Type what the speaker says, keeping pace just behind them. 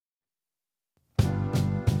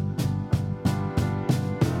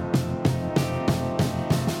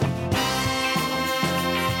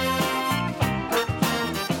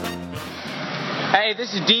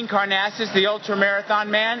this is Dean Karnassus, the Ultra Marathon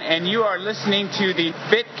Man, and you are listening to the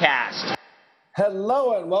FitCast.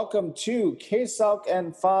 Hello and welcome to K-Salk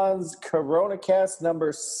and Fonz CoronaCast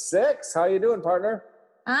number 6. How you doing, partner?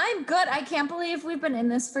 I'm good. I can't believe we've been in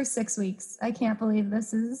this for 6 weeks. I can't believe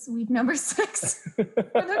this is week number 6 for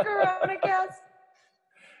the CoronaCast.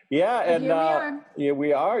 Yeah, and here we are. Yeah,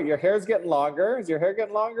 we are. Your hair's getting longer. Is your hair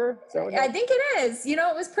getting longer? I think it is. You know,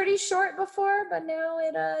 it was pretty short before, but now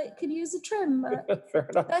it could use a trim. But fair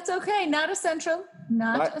enough. That's okay. Not essential.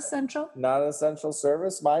 Not an essential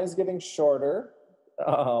service. Mine is getting shorter.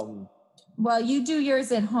 Well, you do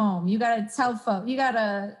yours at home. You gotta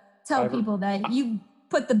tell people that you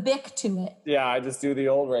put the Bic to it. Yeah, I just do the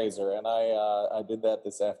old razor, and I did that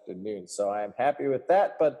this afternoon, so I am happy with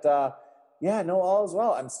that. But yeah, no, all is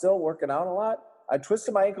well. I'm still working out a lot. I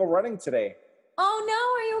twisted my ankle running today. Oh no,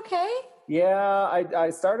 are you okay? Yeah, I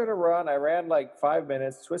started a run. I ran like 5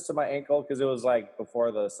 minutes, twisted my ankle because it was like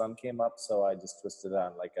before the sun came up, so I just twisted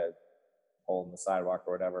on like a hole in the sidewalk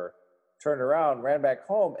or whatever. Turned around, ran back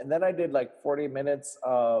home, and then I did like 40 minutes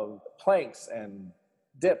of planks and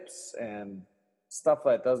dips and stuff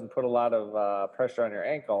that doesn't put a lot of pressure on your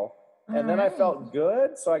ankle. And then I felt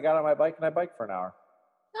good, so I got on my bike and I biked for an hour.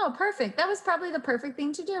 Oh, perfect. That was probably the perfect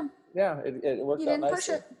thing to do. Yeah, it worked out nicely. You didn't push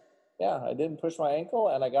it. Yeah, I didn't push my ankle,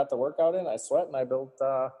 and I got the workout in. I sweat, and I built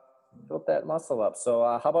that muscle up. So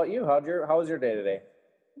how about you? How was your day today?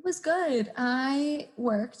 It was good. I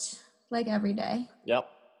worked like every day. Yep,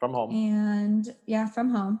 from home. And yeah,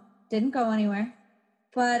 from home. Didn't go anywhere.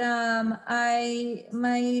 But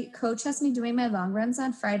my coach has me doing my long runs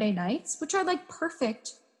on Friday nights, which are like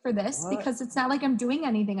perfect for this because it's not like I'm doing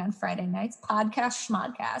anything on Friday nights. Podcast,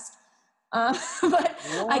 schmodcast. But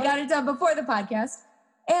I got it done before the podcast.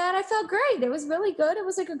 And I felt great. It was really good. It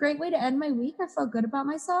was like a great way to end my week. I felt good about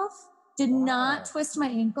myself. Did not twist my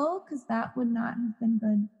ankle because that would not have been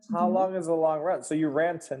good. How long is a long run? So you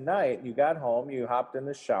ran tonight. You got home. You hopped in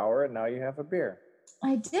the shower, and now you have a beer.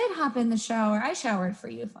 I did hop in the shower. I showered for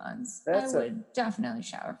you, Fonz. I would definitely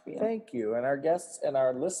shower for you. Thank you. And our guests and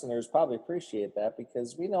our listeners probably appreciate that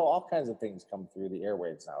because we know all kinds of things come through the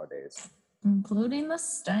airwaves nowadays. Including the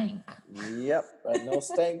stank. Yep, but no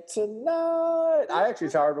stank tonight. I actually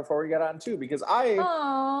showered before we got on too because I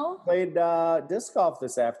played disc golf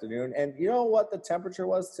this afternoon. And you know what the temperature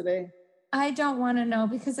was today? I don't want to know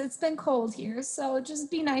because it's been cold here. So just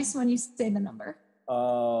be nice when you say the number.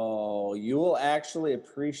 Oh, you will actually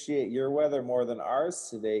appreciate your weather more than ours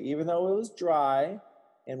today. Even though it was dry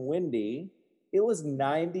and windy, it was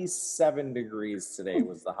 97 degrees today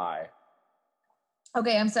was the high.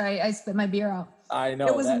 Okay, I'm sorry. I spit my beer out. I know.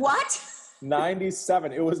 It was what?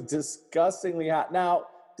 97. It was disgustingly hot. Now,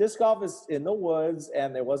 disc golf is in the woods,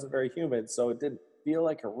 and it wasn't very humid, so it didn't feel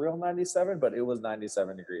like a real 97, but it was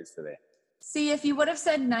 97 degrees today. See, if you would have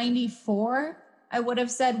said 94, I would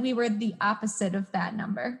have said we were the opposite of that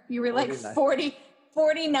number. You were like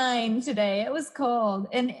 49 today. It was cold,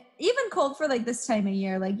 and even cold for like this time of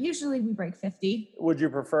year. Like usually we break 50. Would you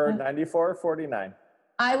prefer 94 or 49?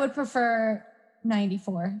 I would prefer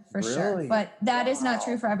 94 for sure, but that is not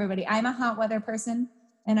true for everybody. I'm a hot weather person,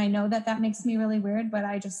 and I know that makes me really weird, but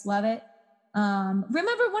I just love it.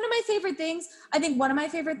 Remember one of my favorite things? I think one of my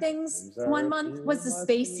favorite things one month was the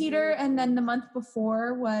space heater, and then the month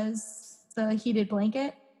before was the heated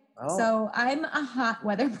blanket. So I'm a hot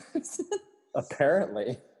weather person.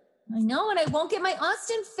 Apparently. I know, and I won't get my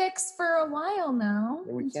Austin fix for a while now.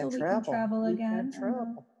 We until can't we travel. can travel again. We can't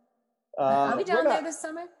travel. Are we down there this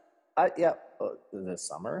summer? Yeah, this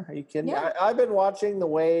summer. Are you kidding? Yeah. I've been watching the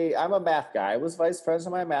way I'm a math guy. I was vice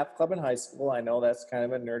president of my math club in high school. I know that's kind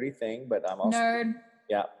of a nerdy thing, but I'm also nerd.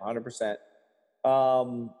 Yeah, 100%.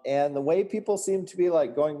 And the way people seem to be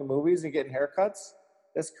like going to movies and getting haircuts,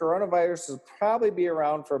 this coronavirus will probably be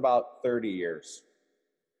around for about 30 years.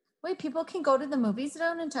 Wait, people can go to the movies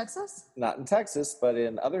down in Texas? Not in Texas, but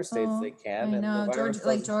in other states they can. I know.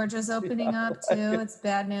 Georgia's opening up too. It's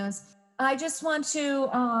bad news. I just want to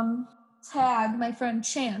tag my friend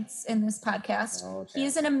Chance in this podcast. He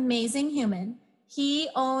is an amazing human. He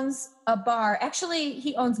owns a bar. Actually,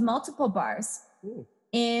 he owns multiple bars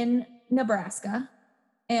in Nebraska.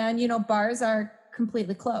 And, you know, bars are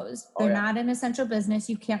completely closed. They're not an essential business.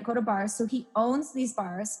 You can't go to bars. So he owns these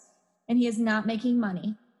bars, and he is not making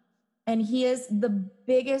money. And he is the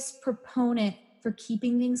biggest proponent for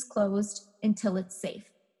keeping things closed until it's safe.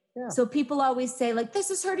 Yeah. So people always say, like,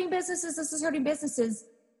 this is hurting businesses. This is hurting businesses.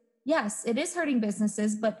 Yes, it is hurting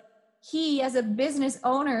businesses, but he, as a business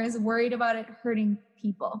owner, is worried about it hurting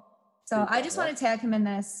people. So I just want to tag him in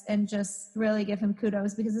this and just really give him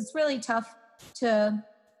kudos because it's really tough to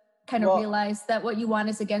kind of realize that what you want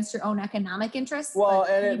is against your own economic interests. Well,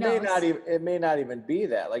 and it may not even be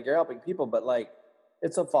that. Like, you're helping people, but like,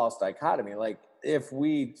 it's a false dichotomy. Like, if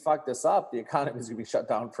we fuck this up, the economy is gonna be shut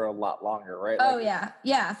down for a lot longer, right? Oh, like,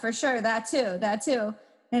 yeah, for sure. That too.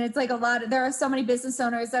 And it's like there are so many business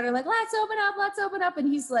owners that are like, let's open up. And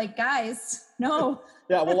he's like, guys, no.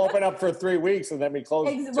 Yeah, we'll open up for 3 weeks and then we close.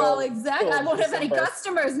 Exactly. I won't have any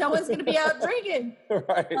customers. No one's going to be out drinking.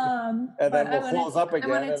 Right. And then we'll close up again.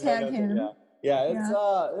 I want to tag him. Yeah,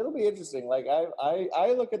 it'll be interesting. Like,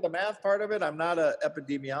 I look at the math part of it. I'm not an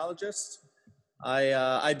epidemiologist.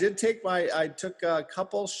 I took a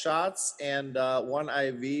couple shots and 1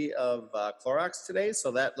 IV of Clorox today,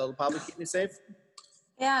 so that'll probably keep me safe.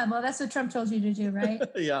 Yeah, well, that's what Trump told you to do, right?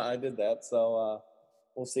 Yeah, I did that. So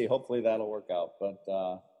we'll see. Hopefully that'll work out. But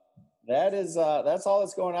that's all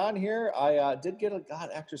that's going on here. I did get a lot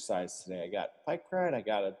of exercise today. I got bike ride. I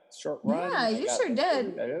got a short run. Yeah, you sure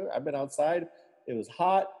did. I've been outside. It was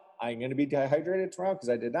hot. I'm going to be dehydrated tomorrow because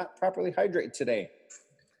I did not properly hydrate today.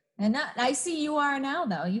 And I see you are now,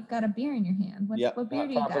 though. You've got a beer in your hand. What beer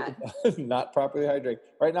do you got? Not properly hydrated.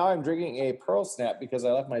 Right now I'm drinking a Pearl Snap because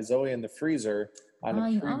I left my Zoe in the freezer on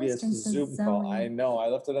a previous Zoom call. I know. I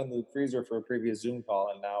left it in the freezer for a previous Zoom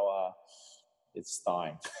call, and now it's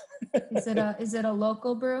thawing. Is it a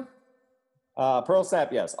local brew? Pearl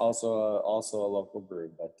Snap, yes. Also a local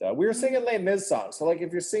brew. But we were singing Les Mis songs. So, like,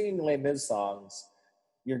 if you're singing Les Mis songs,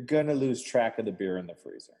 you're going to lose track of the beer in the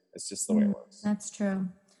freezer. It's just the way it works. That's true.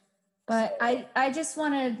 But I just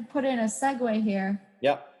want to put in a segue here.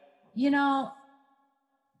 Yep. You know,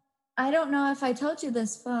 I don't know if I told you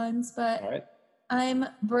this, Fonz, but all right. I'm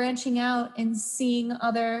branching out and seeing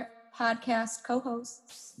other podcast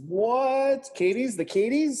co-hosts. What? The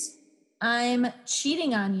Katie's? I'm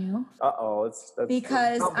cheating on you. Uh-oh.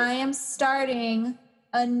 Because I am starting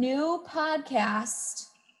a new podcast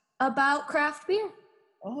about craft beer.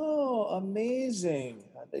 Oh, amazing.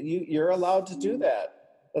 You're allowed to do that.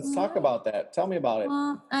 Let's talk about that. Tell me about it.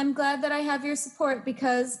 Well, I'm glad that I have your support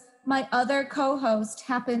because my other co-host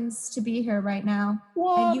happens to be here right now.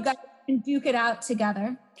 What? And you guys can duke it out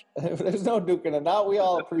together. There's no duking it out. We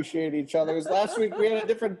all appreciate each other. Last week we had a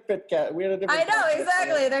different fit cat. I know,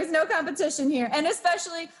 exactly. There's no competition here. And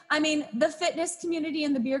especially, I mean, the fitness community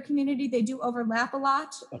and the beer community, they do overlap a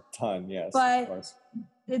lot. A ton, yes. But of course.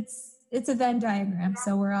 it's a Venn diagram,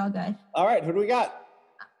 so we're all good. All right, who do we got?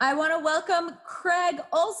 I want to welcome Craig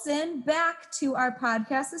Olson back to our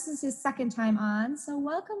podcast. This is his second time on, so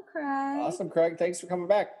welcome, Craig. Awesome, Craig. Thanks for coming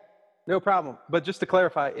back. No problem. But just to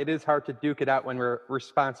clarify, it is hard to duke it out when we're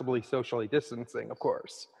responsibly socially distancing, of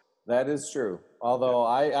course. That is true. Although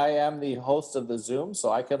I am the host of the Zoom,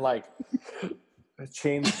 so I can like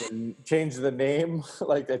change the name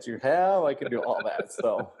like that you have. I can do all that.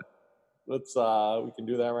 So let's we can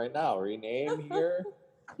do that right now. Rename here.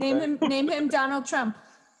 Name him Donald Trump.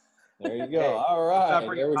 There you go. All right.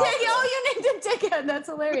 You named him Dickhead. That's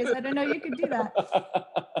hilarious. I didn't know you could do that.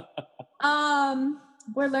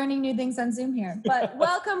 We're learning new things on Zoom here. But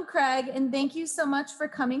welcome, Craig, and thank you so much for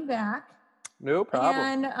coming back. No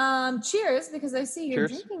problem. And cheers, because I see you're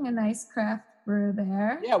drinking a nice craft brew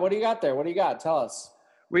there. Yeah, what do you got there? What do you got? Tell us.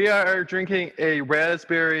 We are drinking a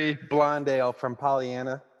raspberry blonde ale from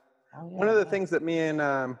Pollyanna. Oh, yeah. One of the things that me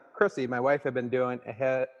and Chrissy, my wife, have been doing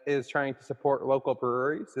is trying to support local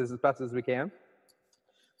breweries as best as we can.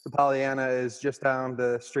 So Pollyanna is just down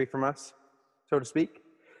the street from us, so to speak.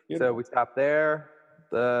 Beautiful. So we stopped there.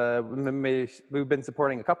 We've been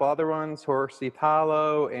supporting a couple other ones, Horsey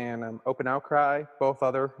Hollow and Open Outcry, both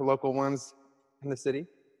other local ones in the city.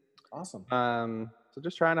 Awesome. So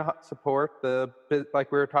just trying to support like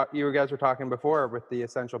you guys were talking before with the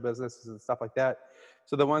essential businesses and stuff like that.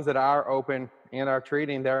 So the ones that are open and are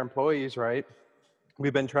treating their employees right,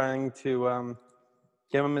 we've been trying to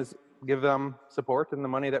give them support and the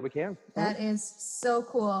money that we can. That is so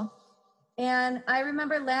cool. And I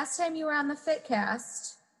remember last time you were on the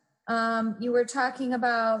FitCast, you were talking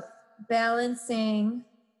about balancing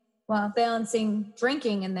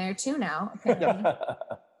drinking in there too now, apparently.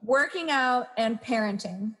 Working out and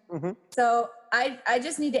parenting. Mm-hmm. So I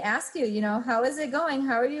just need to ask you, how is it going?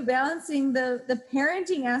 How are you balancing the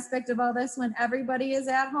parenting aspect of all this when everybody is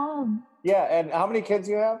at home? Yeah, and how many kids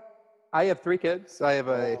do you have? I have 3 kids. I have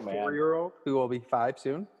a 4-year-old who will be 5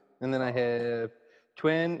 soon. And then I have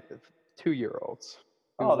twin 2-year-olds.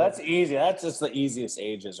 Oh, that's easy. That's just the easiest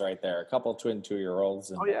ages right there. A couple twin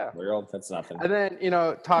 2-year-olds and 4-year-old, that's nothing. And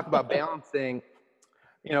then, talk about balancing.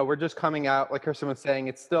 We're just coming out, like Kirsten was saying,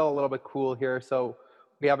 it's still a little bit cool here, so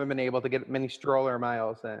we haven't been able to get many stroller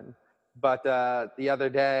miles in. But the other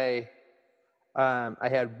day, I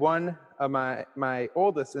had one of my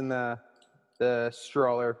oldest in the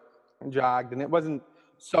stroller and jogged, and it wasn't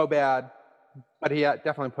so bad, but he had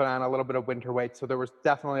definitely put on a little bit of winter weight, so there was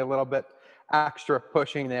definitely a little bit extra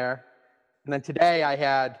pushing there. And then today I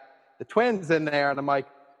had the twins in there, and I'm like,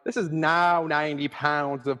 this is now 90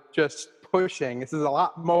 pounds of just pushing. This is a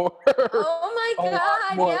lot more. Oh my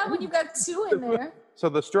God. Yeah, when you've got two in there. So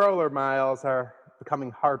the stroller miles are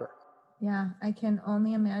becoming harder. Yeah, I can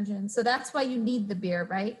only imagine. So that's why you need the beer,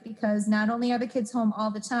 right? Because not only are the kids home all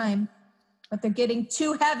the time, but they're getting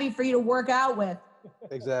too heavy for you to work out with.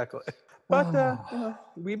 Exactly. But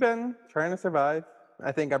we've been trying to survive.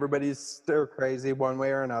 I think everybody's still crazy one way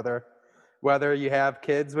or another. Whether you have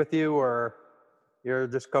kids with you or you're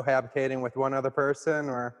just cohabitating with one other person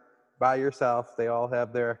or by yourself, they all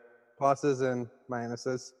have their pluses and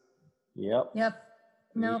minuses. Yep.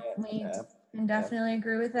 Nope, we can definitely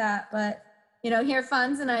agree with that. But, here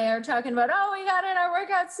Fonz and I are talking about, we got in our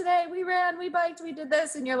workouts today. We ran, we biked, we did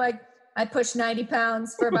this. And you're like, I pushed 90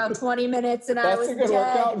 pounds for about 20 minutes and I was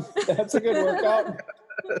dead. That's a good workout.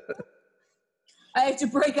 I have to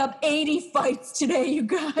break up 80 fights today, you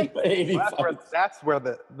guys. 80 that's where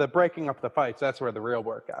the breaking up the fights, that's where the real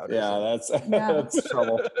workout is. That's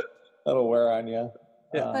trouble. That'll wear on you.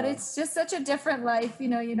 Yeah. But it's just such a different life.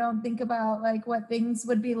 You don't think about like what things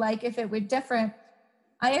would be like if it were different.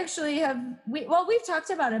 I actually we've talked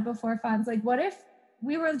about it before, Fonz. Like, what if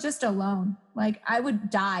we were just alone? Like, I would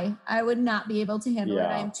die. I would not be able to handle it.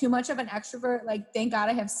 I'm too much of an extrovert. Like, thank God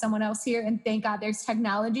I have someone else here, and thank God there's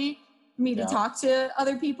technology for me to talk to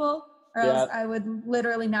other people, or else I would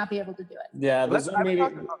literally not be able to do it. Yeah,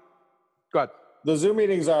 the Zoom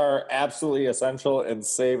meetings are absolutely essential in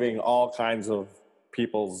saving all kinds of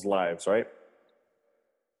people's lives, right?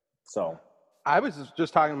 So I was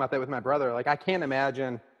just talking about that with my brother. Like, I can't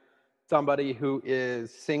imagine somebody who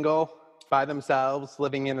is single by themselves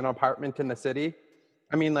living in an apartment in the city.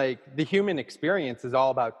 I mean, like, the human experience is all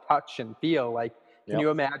about touch and feel. Like, can you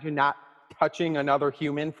imagine not touching another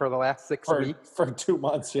human for the last 6 weeks? For 2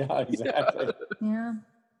 months, yeah, exactly. Yeah.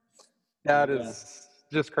 That is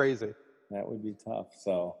just crazy. That would be tough.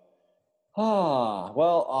 So,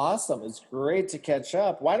 well, awesome. It's great to catch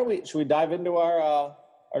up. Should we dive into our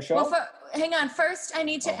show? Well, hang on. First, I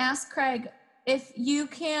need to ask Craig if you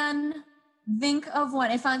can think of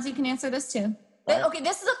one. If Fonzie can answer this too. Right. Okay,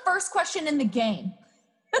 this is the first question in the game.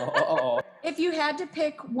 If you had to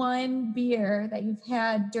pick one beer that you've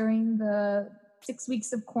had during the 6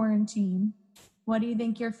 weeks of quarantine, what do you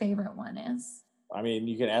think your favorite one is? I mean,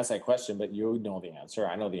 you can ask that question, but you know the answer.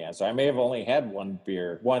 I know the answer. I may have only had one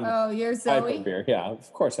beer, you're Zoe? type of beer. Yeah,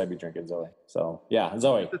 of course I'd be drinking Zoe. So, yeah,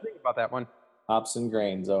 Zoe. What do you think about that one? Hops and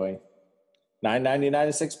grain, Zoe. $9.99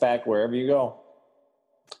 a six pack wherever you go.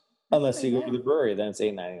 Unless you go to the brewery, then it's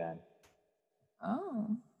 $8.99.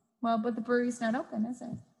 Oh, well, but the brewery's not open, is it?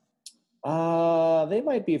 They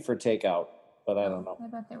might be for takeout, but I don't know. I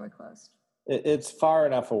thought they were closed. It's far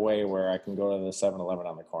enough away where I can go to the 7-Eleven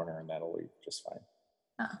on the corner, and that'll be just fine.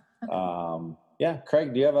 Okay. Yeah,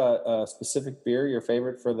 Craig, do you have a specific beer, your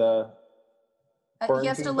favorite for the he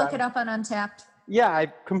has to look it up on Untapped. Yeah,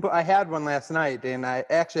 I had one last night, and I've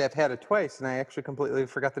had it twice, and I actually completely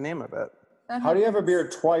forgot the name of it. How do you have a beer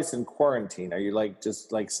twice in quarantine? Are you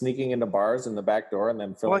just sneaking into bars in the back door and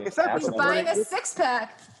then filling? Like I said, he's buying a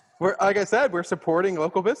 6-pack. Like I said, we're supporting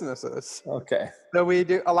local businesses. Okay. So we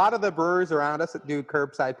do a lot of the brewers around us that do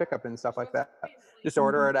curbside pickup and stuff like that. Just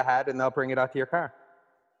order it ahead, and they'll bring it out to your car.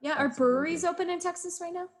 Yeah, are breweries open in Texas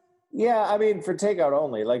right now? Yeah, I mean for takeout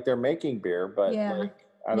only. Like they're making beer, but I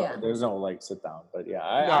don't. There's no sit down. But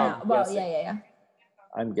yeah,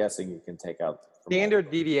 I'm guessing you can take out.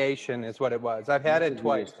 Standard deviation is what it was. I've had it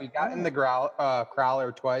twice. We got in the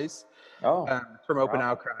growler twice. From Open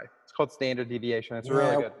Outcry. It's called Standard Deviation. It's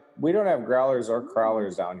really good. We don't have growlers or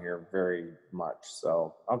crawlers down here very much.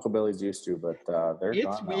 So Uncle Billy's used to, but they're it's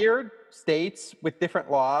gone now. Weird states with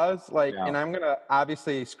different laws. And I'm gonna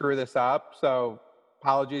obviously screw this up. So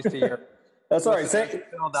apologies to your. That's all right. Say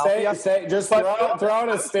just throw out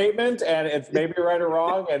a statement, and it's maybe right or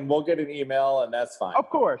wrong, and we'll get an email, and that's fine. Of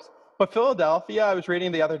course. But Philadelphia, I was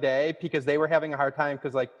reading the other day because they were having a hard time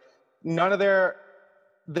because none of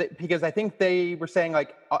because I think they were saying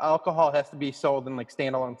alcohol has to be sold in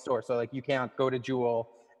standalone stores. So you can't go to Jewel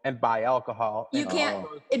and buy alcohol. You can't.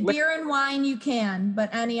 Beer and wine you can,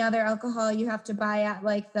 but any other alcohol you have to buy at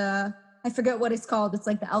I forget what it's called. It's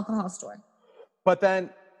the alcohol store. But then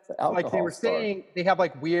they were saying they have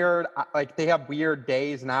weird they have weird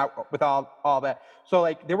days now with all that.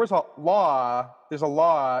 So there's a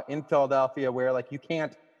law in Philadelphia where you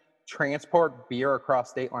can't transport beer across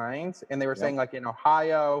state lines. And they were saying like in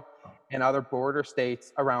Ohio and other border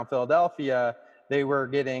states around Philadelphia, they're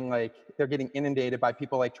getting inundated by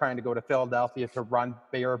people like trying to go to Philadelphia to run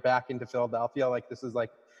beer back into Philadelphia. Like this is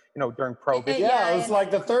like, during Prohibition. Yeah, it was like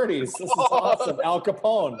the 30s. This is awesome. Al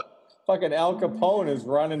Capone. Fucking Al Capone is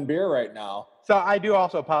running beer right now. So I do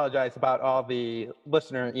also apologize about all the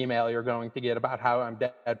listener email you're going to get about how I'm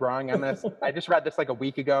dead wrong on this. I just read this like a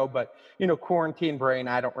week ago, but quarantine brain,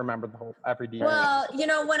 I don't remember the whole every detail. Well,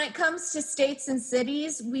 when it comes to states and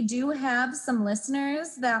cities, we do have some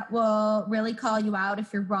listeners that will really call you out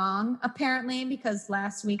if you're wrong, apparently, because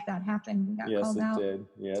last week that happened. We got called out.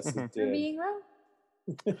 Yes, it did. For being wrong.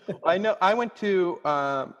 I know. I went to.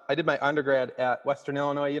 I did my undergrad at Western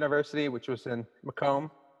Illinois University, which was in Macomb,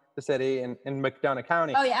 the city, in McDonough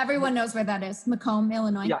County. Oh yeah, everyone knows where that is. Macomb,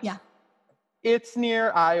 Illinois. Yes. Yeah. It's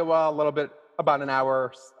near Iowa, a little bit, about an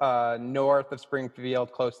hour north of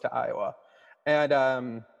Springfield, close to Iowa. And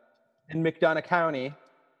in McDonough County,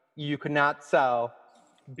 you could not sell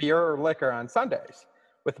beer or liquor on Sundays,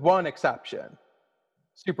 with one exception: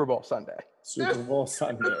 Super Bowl Sunday. Super Bowl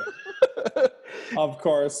Sunday. Of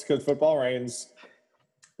course, because football reigns.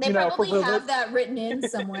 They probably have that written in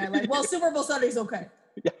somewhere. Like, well, Super Bowl Sunday's okay.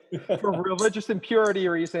 Yeah. For religious impurity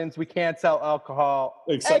reasons, we can't sell alcohol.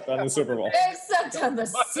 Except on the Super Bowl. Except on the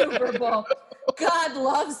Super Bowl. God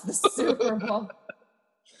loves the Super Bowl.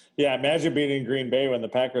 Yeah, imagine being in Green Bay when the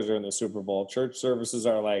Packers are in the Super Bowl. Church services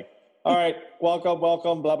are like, all right, welcome, blah,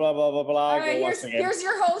 blah, blah, blah, blah, blah. All right, here's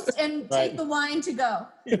your host, and take the wine to go.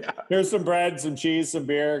 Yeah. Here's some bread, some cheese, some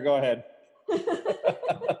beer. Go ahead.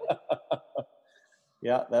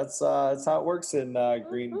 Yeah, that's how it works in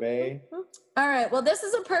Green Bay. All right, well, this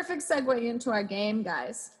is a perfect segue into our game,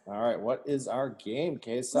 guys. All right, what is our game,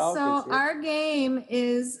 Case? So our game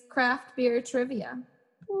is craft beer trivia.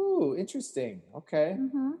 Ooh, interesting. Okay.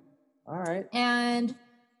 Mm-hmm. All right. And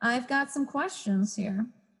I've got some questions here.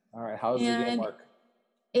 All right, how does the game work?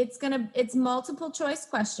 It's multiple choice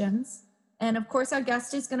questions, and of course our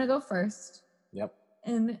guest is gonna go first. Yep.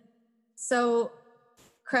 And so,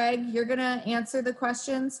 Craig, you're gonna answer the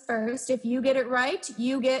questions first. If you get it right,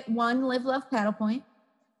 you get 1 Live Love paddle point.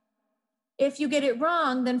 If you get it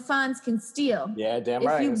wrong, then Fonz can steal. Yeah, damn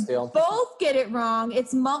right. If you steal. both get it wrong,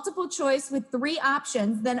 it's multiple choice with 3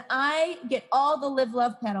 options. Then I get all the Live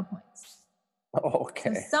Love paddle points.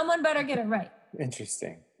 Okay. So someone better get it right.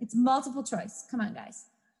 Interesting. It's multiple choice. Come on, guys.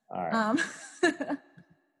 All right.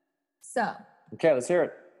 So. Okay, let's hear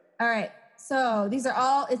it. All right. So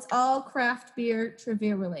it's all craft beer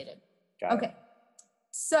trivia related. Got it.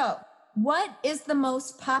 So what is the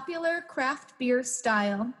most popular craft beer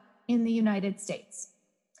style in the United States?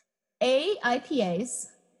 A, IPAs,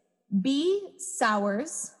 B,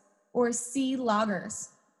 sours, or C, lagers?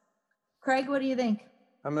 Craig, what do you think?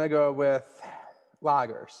 I'm going to go with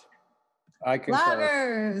lagers. I concur.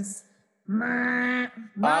 Lagers.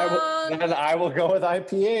 I will go with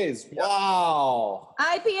IPAs. Wow.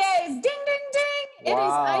 IPAs. Ding, ding, ding. It is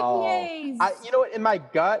IPAs. You know what? In my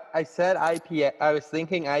gut, I said IPA. I was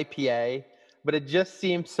thinking IPA, but it just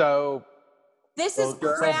seems so. This is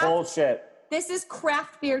craft. Bullshit. This is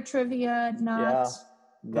craft beer trivia, not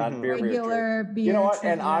regular beer. You know what?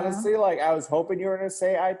 Trivia. And honestly, I was hoping you were going to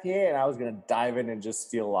say IPA, and I was going to dive in and just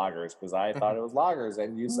steal lagers because I thought it was lagers,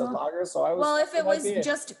 and you said lagers, so I was. Well, if it was IPA.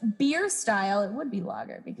 Just beer style, it would be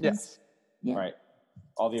lager because. Yeah. Right.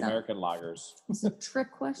 All the American lagers. It's a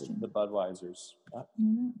trick question. The Budweisers.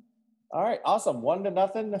 Mm-hmm. All right, awesome.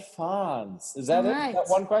 1-0 Fonz. Is that it? Right. That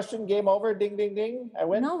one question? Game over? Ding, ding, ding. I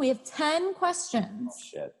win? No, we have 10 questions. Oh,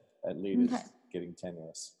 shit. That lead is getting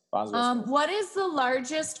tenuous. What is the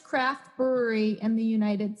largest craft brewery in the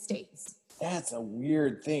United States? That's a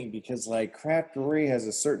weird thing because, craft brewery has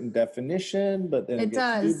a certain definition, but then it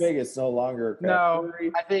gets too big, it's no longer a craft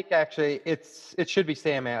brewery. I think actually it should be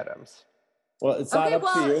Sam Adams. Well, it's not up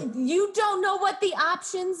to you. You don't know what the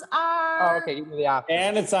options are. Oh, okay, give me the options.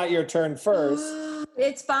 And it's not your turn first.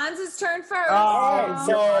 It's Fonz's turn first. All right,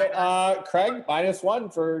 so Craig,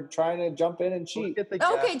 -1 for trying to jump in and cheat.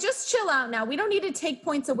 Okay, just chill out now. We don't need to take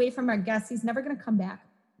points away from our guest. He's never going to come back.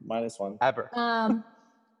 -1. Ever.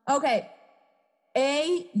 Okay.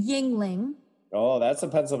 A, Yingling. Oh, that's a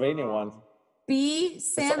Pennsylvania one. B,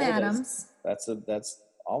 Sam Adams. That's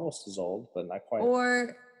almost as old, but not quite.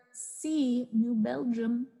 Or C, New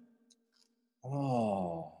Belgium.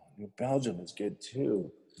 Oh, New Belgium is good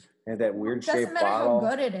too. And that weird shaped doesn't matter bottle. how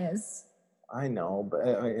good it is. I know, but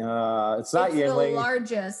it's not Yingling. It's the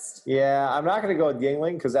largest. Yeah, I'm not going to go with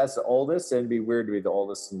Yingling because that's the oldest, and it'd be weird to be the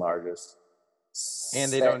oldest and largest.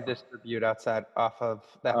 And they don't distribute outside off of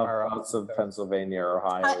that far out of Pennsylvania or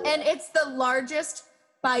Ohio. And it's the largest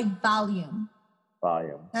by volume.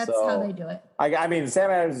 That's how they do it. I mean,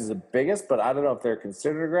 Sam Adams is the biggest, but I don't know if they're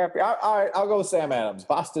considered a craft beer. All right, I'll go with Sam Adams,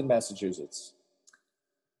 Boston, Massachusetts.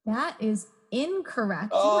 That is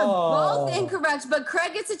incorrect. You were both incorrect, but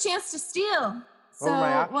Craig gets a chance to steal. So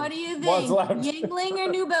what do you think? Yingling or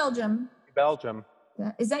New Belgium? Belgium.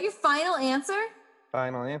 Is that your final answer?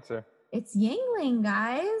 Final answer. It's Yingling,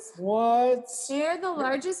 guys. What? They're the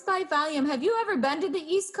largest by volume. Have you ever been to the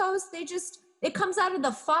East Coast? It comes out of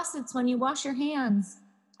the faucets when you wash your hands.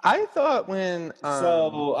 I thought when...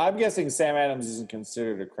 so I'm guessing Sam Adams isn't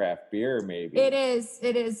considered a craft beer, maybe. It is.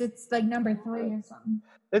 It's like number 3 or something.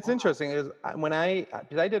 It's interesting is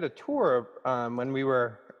because I did a tour when we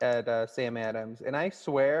were at Sam Adams, and I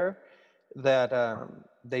swear that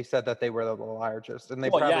they said that they were the largest, and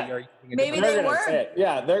they probably are. Maybe they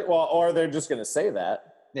were. They're just going to say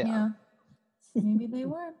that. Yeah. Maybe they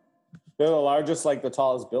were. They're the largest, like the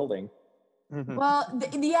tallest building. Mm-hmm. Well,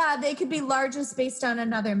 they could be largest based on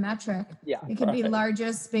another metric. Yeah. It could be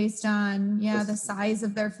largest based on, the size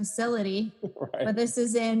of their facility. Right. But this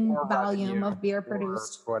is in volume of beer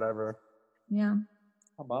produced. Whatever. Yeah.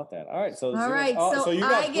 How about that? All right. So you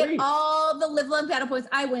got I get all the live, love, battle points.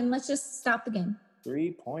 I win. Let's just stop the game.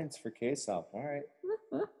 3 points for K-South. All right.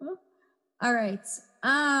 All right.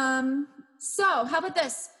 So how about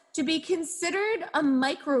this? To be considered a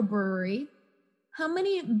microbrewery, how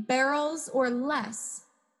many barrels or less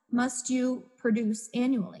must you produce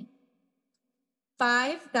annually?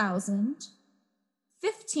 5,000,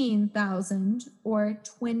 15,000, or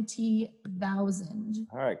 20,000?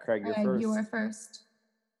 All right, Craig, you're first. You are first.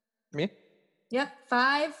 Me? Yep,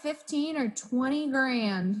 5, 15, or 20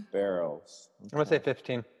 grand. Barrels. I'm going to say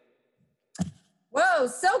 15. Whoa,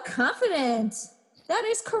 so confident. That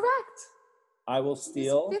is correct. I will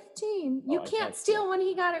steal. 15. You can't steal when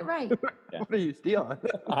he got it right. Yeah. What are you stealing?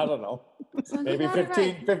 I don't know. Maybe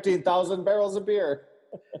 15,000 barrels of beer.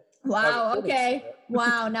 Wow. Okay.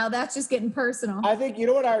 Wow. Now that's just getting personal. I think you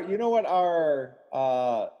know what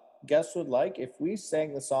our guests would like if we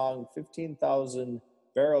sang the song 15,000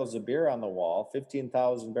 barrels of beer on the wall.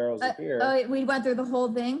 15,000 barrels of beer. We went through the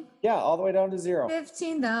whole thing. Yeah, all the way down to 0.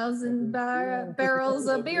 15,000 barrels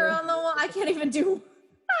of beer on the wall. I can't even do.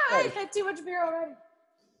 I had too much beer already.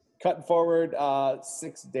 Cutting forward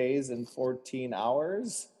 6 days and 14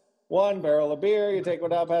 hours. 1 barrel of beer. You take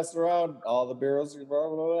one out, pass it around. All the barrels. Blah,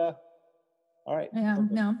 blah, blah. All right. Yeah.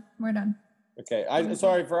 Perfect. No, we're done. Okay.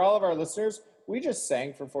 Sorry for all of our listeners. We just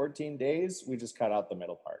sang for 14 days. We just cut out the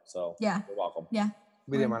middle part. So you're welcome. Yeah.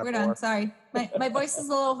 We're done. Sorry. My voice is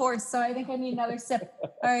a little hoarse, so I think I need another sip.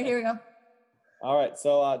 All right, here we go. All right.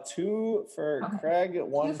 So 2 for Craig,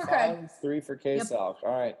 1 for Craig, 3 for K-South.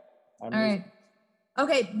 All right. All right.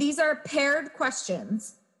 Okay. These are paired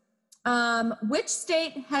questions. Which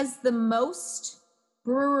state has the most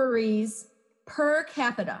breweries per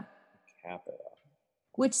capita?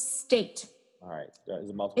 Which state? All right. Is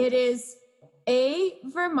it multiple? It is A,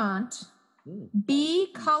 Vermont, B,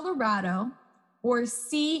 Colorado, or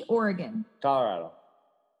C, Oregon. Colorado.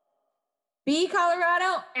 B,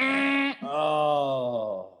 Colorado.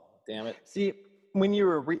 Oh, damn it. See, when you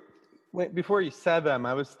were before you said them,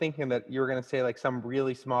 I was thinking that you were going to say like some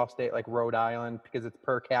really small state like Rhode Island because it's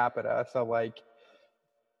per capita. So like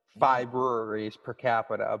 5 breweries per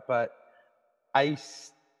capita. But I'm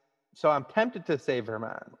tempted to say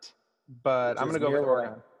Vermont, but I'm going to go with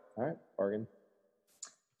Oregon. All right, Oregon.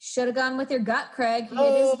 Should have gone with your gut, Craig. It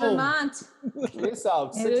is Vermont.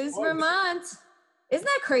 It is Vermont. Isn't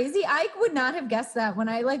that crazy? I would not have guessed that when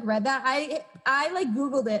I read that. I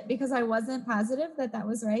Googled it because I wasn't positive that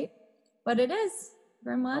was right. But it is.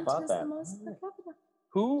 Vermont is the most per capita.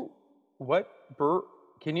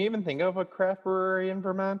 Can you even think of a craft brewery in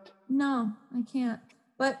Vermont? No, I can't.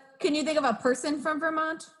 But can you think of a person from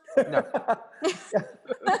Vermont? No.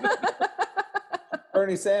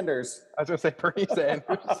 Bernie Sanders. I was going to say Bernie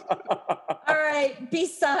Sanders. All right.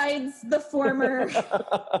 Besides the former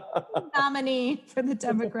nominee for the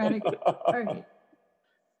Democratic Party.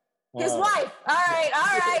 His wife. All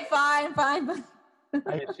right. Fine.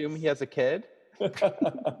 I assume he has a kid.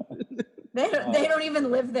 They don't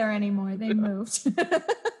even live there anymore. They moved.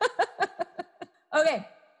 Okay.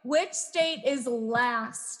 Which state is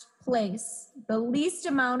last place? The least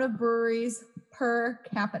amount of breweries per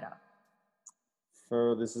capita.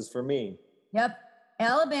 This is for me. Yep.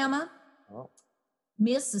 Alabama,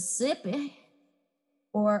 Mississippi,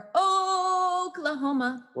 or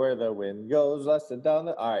Oklahoma. Where the wind goes less than down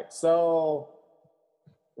the... All right. So,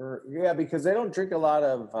 because they don't drink a lot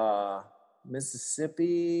of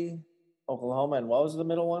Mississippi, Oklahoma, and what was the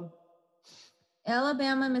middle one?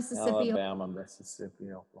 Alabama, Mississippi,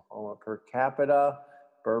 Oklahoma per capita.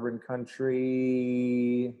 Bourbon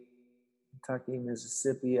Country, Kentucky,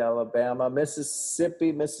 Mississippi, Alabama,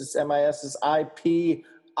 Mississippi, MISSIP.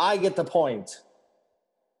 I get the point.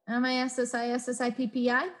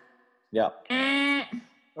 MISSISSIPPI? Yeah.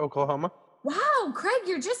 Oklahoma. Wow, Craig,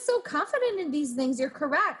 you're just so confident in these things. You're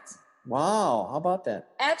correct. Wow, how about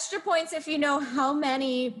that? Extra points if you know how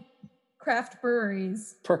many craft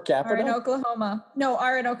breweries Per are capita? in Oklahoma. No,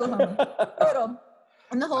 are in Oklahoma. Total.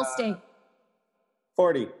 In the whole state.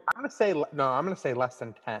 40. I'm gonna say less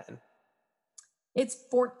than 10. It's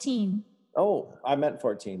 14. Oh, I meant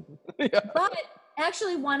 14. Yeah. But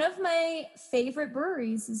actually, one of my favorite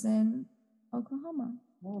breweries is in Oklahoma.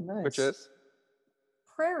 Oh, nice. Which is?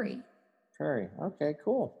 Prairie. Okay,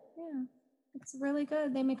 cool. Yeah, it's really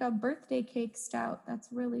good. They make a birthday cake stout.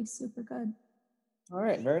 That's really super good. All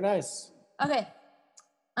right, very nice. Okay.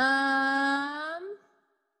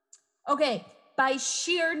 Okay, by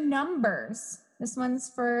sheer numbers. This one's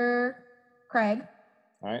for Craig.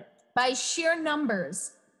 All right. By sheer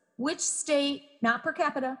numbers, which state, not per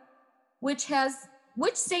capita, which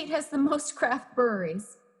state has the most craft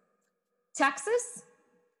breweries? Texas,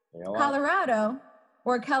 Colorado,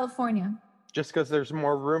 or California? Just because there's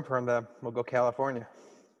more room for them, we'll go California.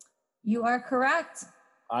 You are correct.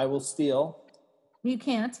 I will steal. You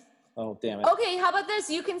can't. Oh, damn it. Okay, how about this?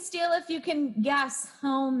 You can steal if you can guess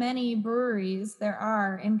how many breweries there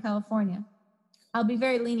are in California. I'll be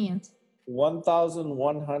very lenient.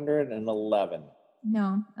 1,111.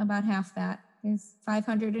 No, about half that. There's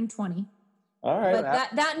 520. All right.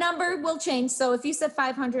 But that number will change. So if you said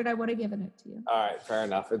 500, I would have given it to you. All right, fair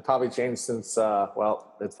enough. It probably changed since,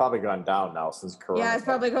 it's probably gone down now since Corona. Yeah, it's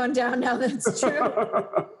probably going down now. That's true.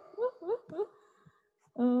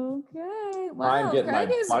 Okay. Wow.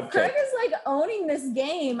 Craig is like owning this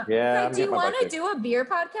game. Yeah. Craig, do you want to do a beer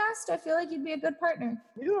podcast? I feel like you'd be a good partner.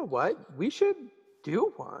 You know what? We should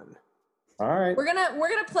do one. All right. We're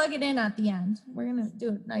gonna plug it in at the end. We're gonna do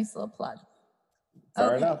a nice little plug.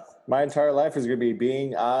 Fair enough. My entire life is going to be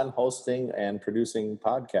being on, hosting, and producing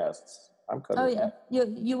podcasts. I'm good with that.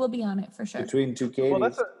 You will be on it for sure. Between two Katie's. Well,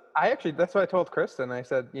 that's what I told Kristen. I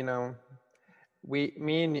said, me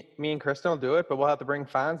and Kristen will do it, but we'll have to bring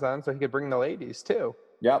Fonz on so he could bring the ladies too.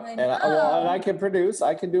 Yep. And I can produce.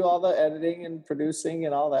 I can do all the editing and producing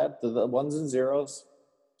and all that. The ones and zeros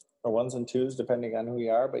or ones and twos, depending on who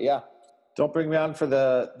you are. But yeah. Don't bring me on for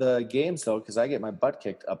the games, though, because I get my butt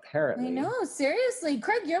kicked, apparently. I know. Seriously.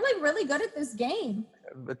 Craig, you're like really good at this game.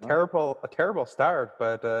 A terrible start,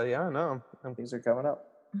 but yeah, no. Things are coming up.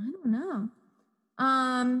 I don't know.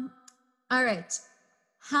 All right.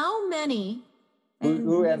 How many?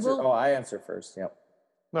 Who answered? I answer first. Yep.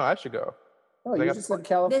 No, I should go. Oh, you just said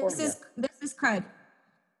California. This is Craig.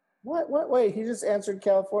 What? Wait, he just answered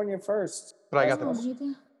California first. But I got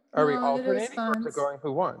the. Are we alternating or are we going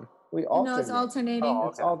who won? We alternate. No, it's alternating. Oh,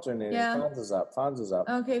 okay. It's alternating. Yeah. Fonz is up.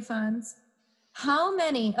 Okay, Fonz. How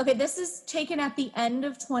many? Okay, this is taken at the end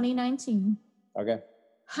of 2019. Okay.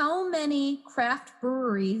 How many craft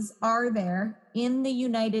breweries are there in the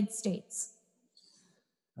United States?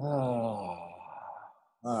 Oh.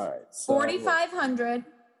 All right. So 4,500,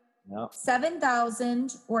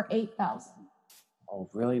 7,000, or 8,000. Oh,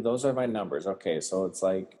 really? Those are my numbers. Okay, so it's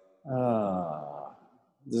like,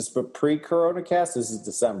 this but pre-CoronaCast, this is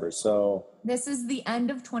December, so this is the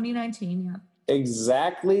end of 2019, yeah.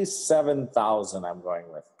 Exactly 7,000 I'm going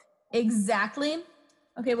with. Exactly?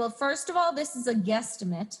 Okay, well, first of all, this is a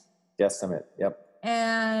guesstimate. Guesstimate, yep.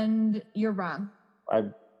 And you're wrong.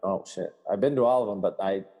 I've been to all of them, but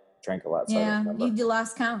I drank a lot, so yeah, you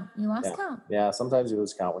lost count. Count. Yeah, sometimes you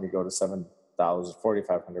lose count when you go to 7,000,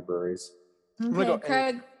 4,500 breweries. Okay,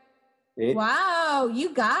 Craig. 8? Wow,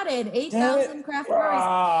 you got it. 8,000 craft breweries.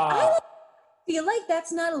 I feel like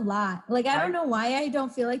that's not a lot. Like, I don't know why I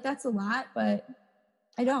don't feel like that's a lot, but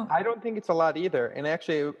I don't. I don't think it's a lot either. And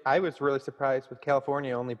actually, I was really surprised with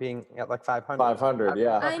California only being at like 500. 500,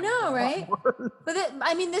 yeah. I know, right? But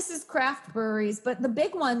this is craft breweries, but the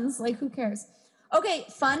big ones, like, who cares? Okay,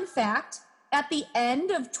 fun fact. At the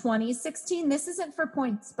end of 2016, this isn't for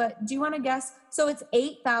points, but do you want to guess? So it's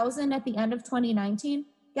 8,000 at the end of 2019.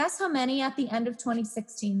 Guess how many at the end of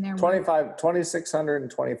 2016 there were?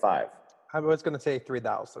 2,625. I was going to say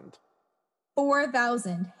 3,000.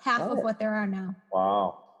 4,000, half of what there are now.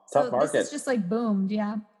 Wow. Tough market. This is just like boomed,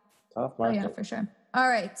 yeah. Tough market. Oh, yeah, for sure. All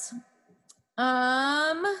right.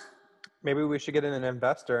 Maybe we should get in an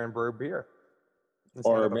investor and brew beer.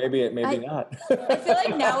 Or maybe not. I feel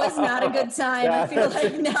like now is not a good time. Yeah, I feel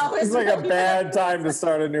like now is it's like a bad time to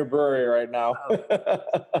start a new brewery right now.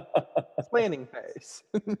 Planning phase.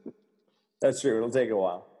 That's true. It'll take a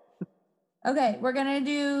while. Okay, we're going to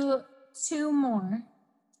do 2 more.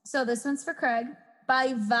 So this one's for Craig.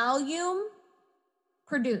 By volume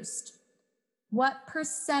produced, what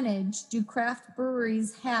percentage do craft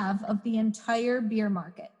breweries have of the entire beer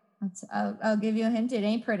market? I'll give you a hint. It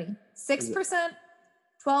ain't pretty. 6%,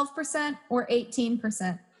 12%, or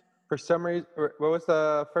 18%? For some reason, what was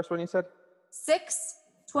the first one you said? 6,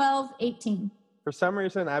 12, 18. For some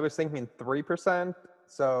reason, I was thinking 3%,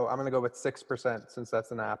 so I'm going to go with 6% since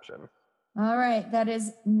that's an option. All right, that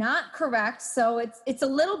is not correct. So it's a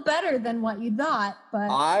little better than what you thought, but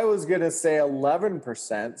I was going to say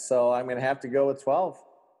 11%, so I'm going to have to go with 12.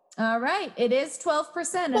 All right, it is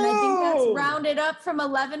 12%, and I think that's rounded up from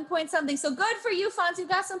 11 point something. So good for you, Fonz. You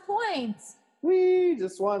got some points. We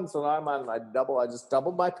just won, so now I'm on I just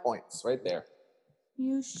doubled my points right there.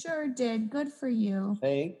 You sure did. Good for you.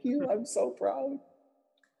 Thank you. I'm so proud.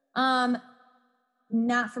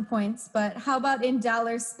 Not for points, but how about in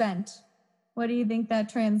dollars spent? What do you think that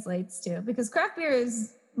translates to? Because craft beer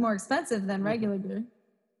is more expensive than regular beer.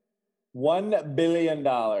 $1 billion.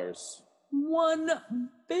 $1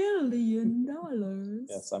 billion.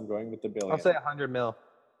 Yes, I'm going with the billion. I'll say 100 mil.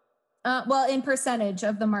 Well, in percentage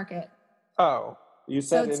of the market. Oh. You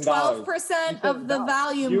said so it's in dollars. 12% of the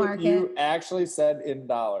volume market. You actually said in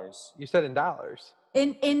dollars. You said in dollars.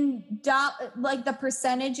 Like the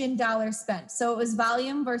percentage in dollars spent. So it was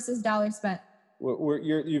volume versus dollars spent.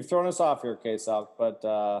 You've thrown us off here, K-Salk, but...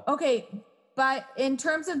 Okay, but in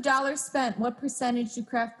terms of dollars spent, what percentage do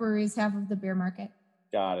craft breweries have of the beer market?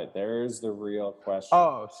 Got it. There's the real question.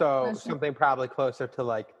 Oh, so something probably closer to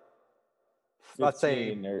like, let's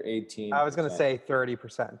say... or 18%. I was going to say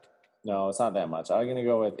 30%. No, it's not that much. I'm going to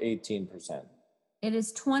go with 18%. It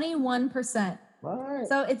is 21%. All right.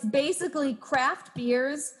 So it's basically craft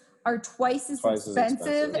beers are twice as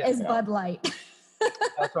expensive as Bud Light.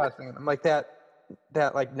 That's what I was thinking. I'm like that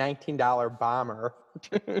like $19 bomber.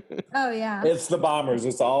 Oh, yeah. It's the bombers.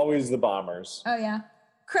 It's always the bombers. Oh, yeah.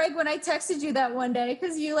 Craig, when I texted you that one day,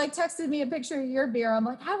 because you like texted me a picture of your beer, I'm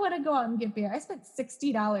like, I want to go out and get beer. I spent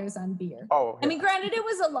 $60 on beer. Oh, yeah. I mean, granted, it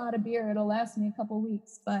was a lot of beer. It'll last me a couple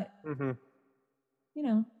weeks, but, you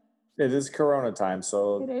know. It is Corona time,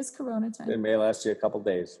 so... It is Corona time. It may last you a couple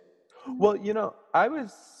days. Well, you know, I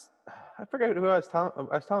forget who I was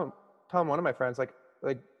telling one of my friends, like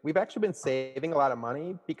we've actually been saving a lot of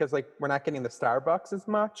money because like we're not getting the Starbucks as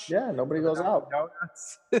much. Yeah, nobody goes out.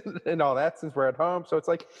 And all that since we're at home. So it's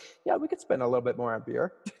like, yeah, we could spend a little bit more on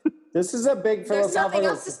beer. This is a big philosophical... There's nothing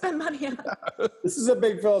else to spend money on. This is a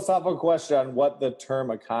big philosophical question on what the term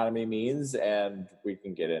economy means, and we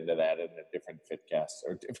can get into that in a different fitcast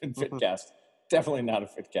or different fitcast. Definitely not a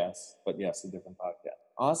fitcast, but yes, a different podcast.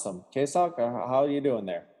 Awesome. K-Salk, how are you doing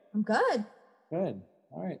there? I'm good. Good.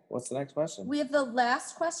 All right. What's the next question? We have the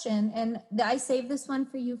last question, and I saved this one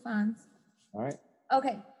for you, Fonz. All right.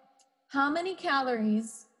 Okay. How many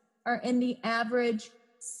calories are in the average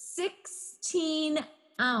 16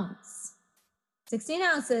 ounces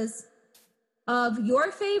of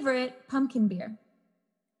your favorite pumpkin beer?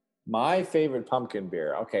 My favorite pumpkin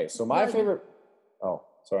beer. Okay, so my favorite... Oh,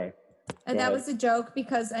 sorry. And that was a joke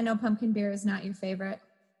because I know pumpkin beer is not your favorite.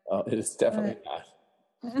 Oh, it is definitely not.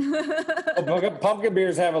 Pumpkin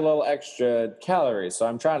beers have a little extra calories, so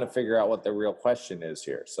I'm trying to figure out what the real question is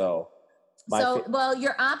here. So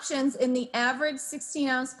your options in the average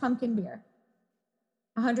 16-ounce pumpkin beer: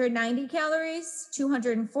 190 calories,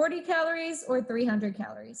 240 calories, or 300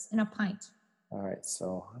 calories in a pint. All right,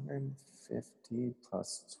 so 150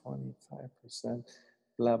 plus 25%,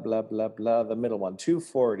 blah, blah, blah, blah. The middle one,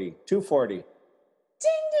 240. 240. Ding,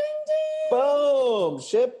 ding, ding. Boom,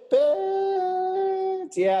 ship it.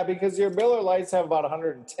 Yeah, because your Miller Lights have about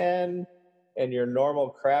 110, and your normal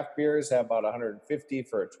craft beers have about 150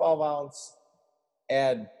 for a 12-ounce.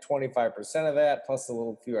 Add 25% of that, plus a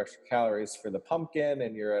little few extra calories for the pumpkin,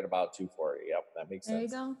 and you're at about 240. Yep, that makes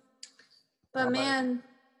sense. There you go. But man,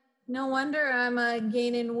 no wonder I'm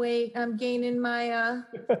gaining weight. I'm gaining my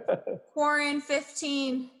Quarin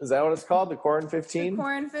 15. Is that what it's called? The Quarin 15? The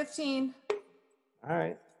Quarin 15. All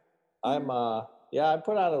right. I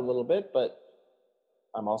put out a little bit, but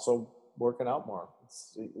I'm also working out more.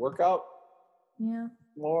 Work out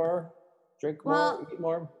more, drink more, eat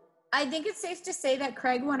more. I think it's safe to say that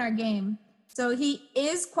Craig won our game. So he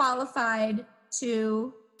is qualified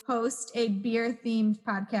to host a beer-themed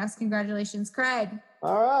podcast. Congratulations, Craig.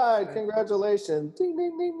 All right. Congratulations. Ding,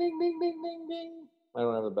 ding, ding, ding, ding, ding, ding, ding. I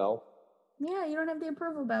don't have a bell. Yeah, you don't have the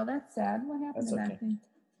approval bell. That's sad. What happened to that thing?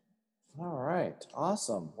 All right.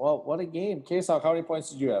 Awesome. Well, what a game. K-Salk, how many points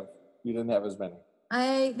did you have? You didn't have as many.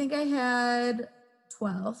 I think I had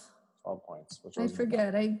 12. 12 points. I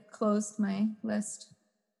forget. I closed my list,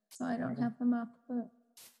 so I don't have them up. But,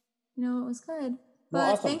 it was good.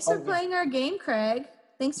 But awesome. thanks for playing our game, Craig.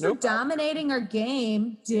 Thanks for dominating our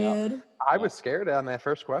game, dude. Yeah. I was scared on that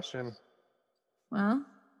first question. Well,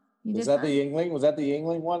 you Was did that fine. the Yingling? Was that the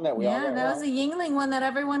Yingling one that we all got wrong? Yeah, that was the Yingling one that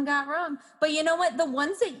everyone got wrong. But you know what? The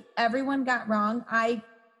ones that everyone got wrong, I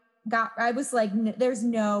was like, there's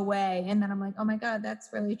no way. And then I'm like, oh my God, that's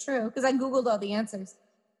really true. Because I Googled all the answers.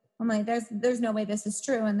 I'm like, there's no way this is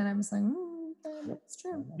true. And then I was like, it's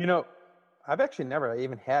true. You know, I've actually never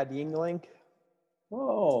even had Yingling.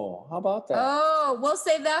 Whoa, how about that? Oh, we'll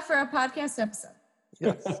save that for a podcast episode.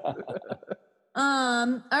 Yes.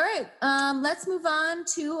 All right. Let's move on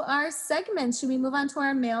to our segment. Should we move on to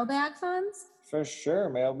our mailbag funds? For sure.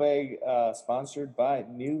 Mailbag sponsored by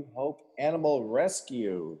New Hope Animal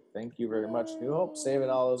Rescue. Thank you very much, New Hope, saving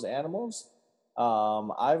all those animals.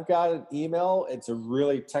 I've got an email. It's a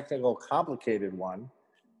really technical, complicated one.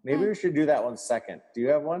 Maybe we should do that one second. Do you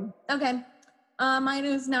have one? Okay. Mine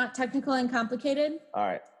is not technical and complicated. All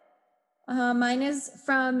right. Mine is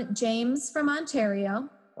from James from Ontario.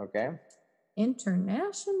 Okay.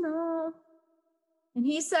 International. And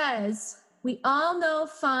he says, we all know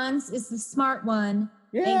Fonz is the smart one.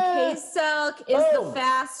 Yeah. And K-Selk is the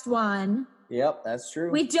fast one. Yep, that's true.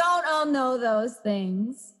 We don't all know those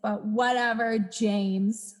things, but whatever,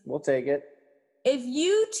 James. We'll take it. If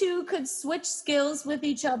you two could switch skills with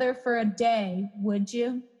each other for a day, would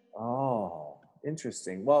you? Oh,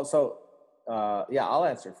 interesting. Well, so, yeah, I'll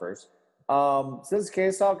answer first. Since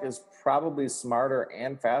K-Selk is probably smarter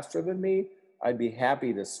and faster than me, I'd be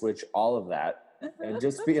happy to switch all of that and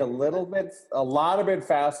just be a lot bit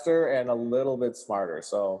faster and a little bit smarter.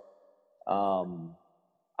 So,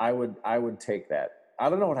 I would take that. I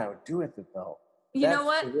don't know what I would do with it though. You know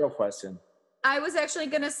what? That's the real question. I was actually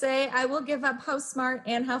going to say I will give up how smart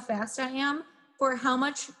and how fast I am for how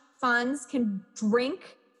much Fonz can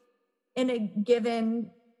drink in a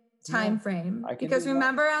given time frame. Because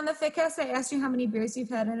remember on the FitCast, I asked you how many beers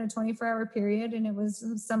you've had in a 24-hour period, and it was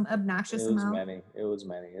some obnoxious amount. It was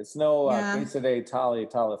many. It's no Pizza de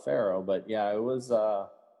Taliaferro, but yeah, it was,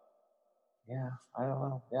 yeah, I don't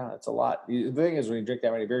know. Yeah, it's a lot. The thing is, when you drink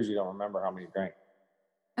that many beers, you don't remember how many you drank.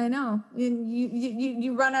 I know.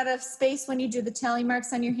 You run out of space when you do the tally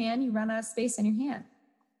marks on your hand. You run out of space on your hand.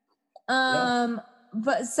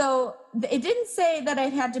 But so it didn't say that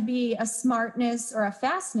it had to be a smartness or a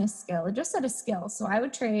fastness skill. It just said a skill. So I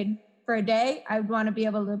would trade for a day. I would want to be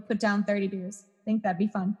able to put down 30 beers. I think that'd be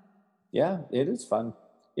fun. Yeah, it is fun.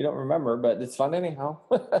 You don't remember, but it's fun anyhow.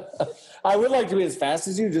 I would like to be as fast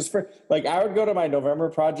as you just for, like, I would go to my November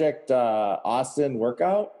Project Austin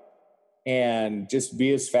workout and just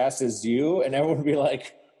be as fast as you, and everyone would be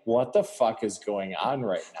like, what the fuck is going on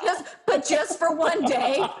right now? But just for one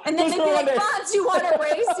day. And then they'd be like, Fonz, you want to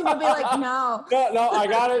race? And you'll be like, no. No, I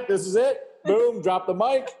got it. This is it. Boom, drop the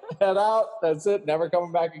mic, head out. That's it. Never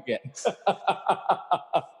coming back again.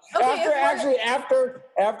 Okay,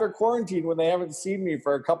 after quarantine, when they haven't seen me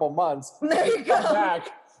for a couple months, there you go. Come back,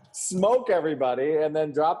 smoke everybody, and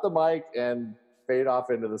then drop the mic and fade off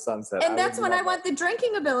into the sunset. And that's when I want the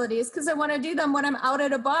drinking abilities, because I want to do them when I'm out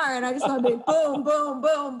at a bar, and I just want to be boom, boom,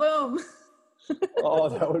 boom, boom. Oh,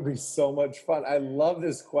 that would be so much fun. I love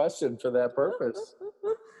this question for that purpose.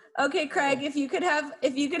 Okay, Craig, if you could have a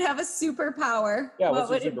superpower, what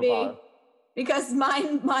would it be? Because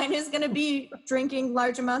mine is going to be drinking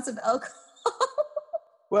large amounts of alcohol.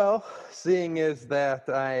 Well, seeing is that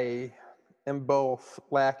I am both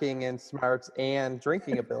lacking in smarts and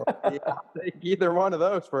drinking ability, I'll take either one of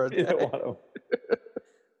those for a day.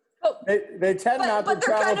 They tend not to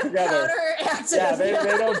travel together. Yeah, they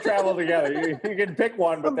don't travel together. You can pick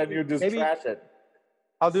one, but then you just trash it.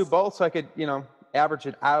 I'll do both so I could, average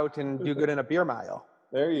it out and do good in a beer mile.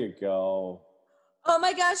 There you go. Oh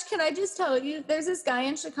my gosh, can I just tell you, there's this guy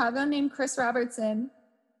in Chicago named Chris Robertson,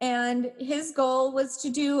 and his goal was to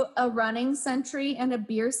do a running century and a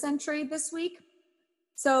beer century this week.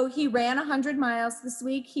 So he ran 100 miles this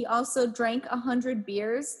week. He also drank 100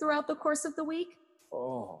 beers throughout the course of the week.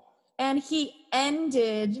 Oh. And he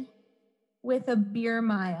ended with a beer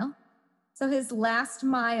mile. So his last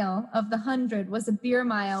mile of the 100 was a beer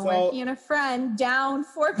mile where he and a friend down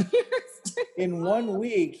 4 beers. In 1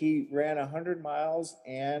 week, he ran 100 miles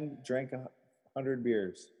and drank 100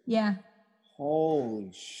 beers. Yeah.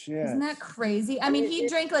 Holy shit. Isn't that crazy? I mean, he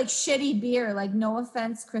drank like shitty beer. Like, no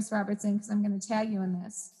offense, Chris Robertson, because I'm going to tag you in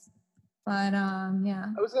this. But, yeah.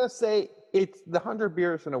 I was going to say, it's the 100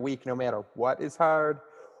 beers in a week, no matter what, is hard.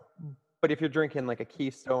 But if you're drinking like a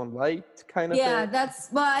Keystone Light kind of thing. Yeah,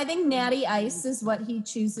 I think Natty Ice is what he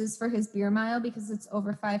chooses for his beer mile because it's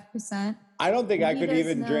over 5%. I don't think I could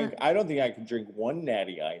even drink. I don't think I could drink one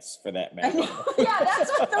Natty Ice for that matter. Yeah,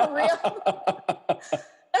 that's what the real.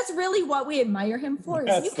 That's really what we admire him for.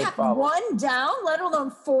 Is you kept one down, let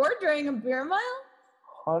alone 4 during a beer mile.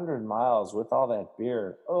 100 miles with all that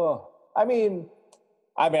beer. Oh, I mean,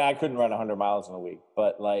 I couldn't run 100 miles in a week,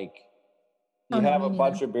 but like, you have a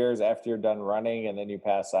bunch of beers after you're done running and then you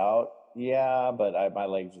pass out. Yeah, but my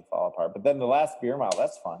legs would fall apart. But then the last beer mile,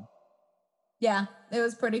 that's fun. Yeah, it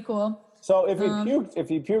was pretty cool. So if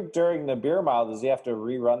he puked during the beer mile, does he have to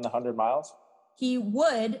rerun the 100 miles? He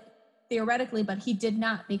would, theoretically, but he did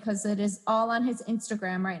not because it is all on his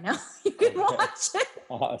Instagram right now. You can watch it.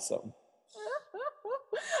 Awesome.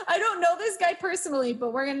 I don't know this guy personally,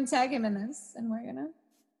 but we're going to tag him in this, and we're going to,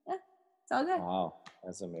 it's all good. Wow,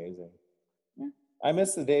 that's amazing. Yeah. I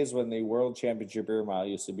miss the days when the World Championship Beer Mile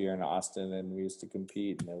used to be here in Austin, and we used to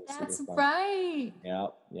compete. And it was That's super fun. right.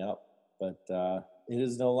 Yep. But it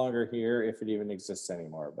is no longer here, if it even exists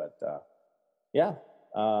anymore. But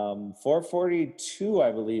 4:42,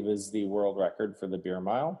 I believe, is the world record for the beer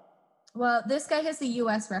mile. Well, this guy has the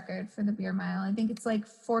U.S. record for the beer mile. I think it's like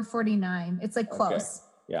 4:49. It's like close. Okay.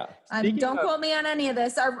 Yeah. Don't quote me on any of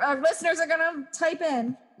this. Our listeners are going to type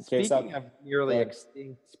in. Speaking of nearly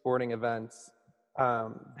extinct sporting events,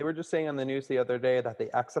 they were just saying on the news the other day that the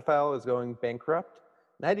XFL is going bankrupt.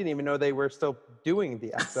 And I didn't even know they were still doing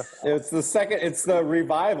the XFL. It's the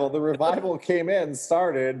revival. The revival came in,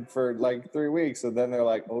 started for like 3 weeks, and then they're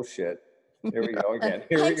like, oh shit. Here we go again.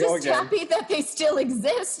 I'm just happy that they still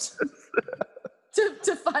exist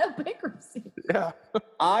to file bankruptcy. Yeah.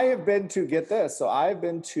 I have been to, get this, so I've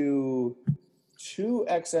been to 2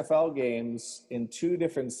 XFL games in 2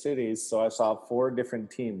 different cities, so I saw 4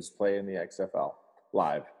 different teams play in the XFL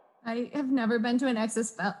live. I have never been to an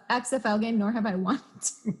XFL game, nor have I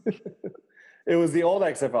wanted. It was the old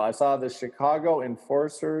XFL. I saw the Chicago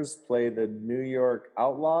Enforcers play the New York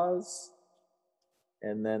Outlaws,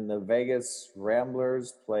 and then the Vegas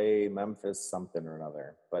Ramblers play Memphis something or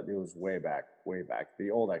another. But it was way back,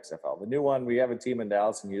 the old XFL. The new one, we have a team in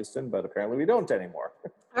Dallas and Houston, but apparently we don't anymore.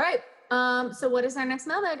 All right. So what is our next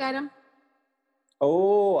mailbag item?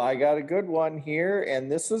 Oh, I got a good one here.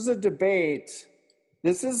 And this was a debate.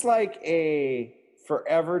 This is like a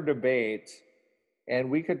forever debate. And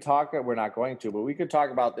we could talk, we're not going to, but we could talk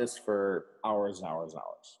about this for hours and hours and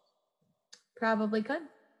hours. Probably could.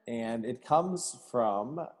 And it comes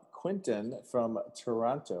from Quentin from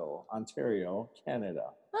Toronto, Ontario,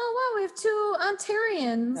 Canada. Oh, wow. We have 2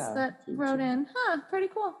 Ontarians that wrote in. Huh, pretty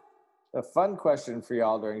cool. A fun question for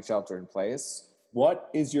y'all during shelter in place. What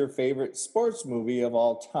is your favorite sports movie of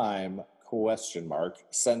all time? ?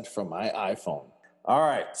 Sent from my iPhone. All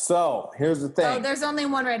right, so here's the thing. Oh, there's only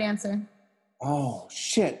one right answer. Oh,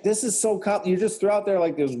 shit. This is so you just threw out there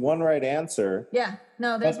like there's one right answer. Yeah,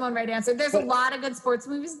 no, there's one right answer. There's a lot of good sports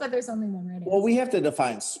movies, but there's only one right answer. Well, we have to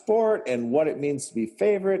define sport and what it means to be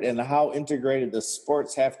favorite and how integrated the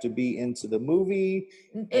sports have to be into the movie.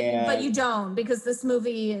 But you don't, because this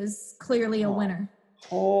movie is clearly a winner.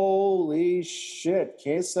 Holy shit.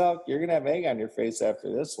 K-Suck, you're going to have egg on your face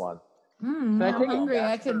after this one. I'm hungry.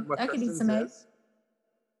 I could eat some eggs.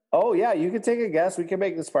 Oh, yeah, you can take a guess. We can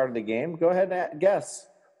make this part of the game. Go ahead and guess.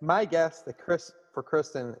 My guess for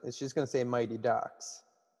Kristen is she's going to say Mighty Ducks.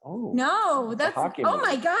 Oh. No, that's, oh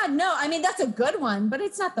my God, no. I mean, that's a good one, but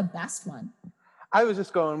it's not the best one. I was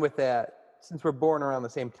just going with that, since we're born around the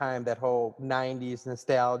same time, that whole 90s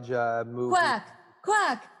nostalgia movie. Quack,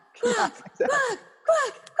 quack, quack, quack, quack,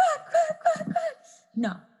 quack, quack, quack, quack.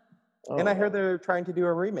 No. Oh. And I heard they're trying to do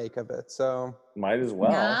a remake of it, so. Might as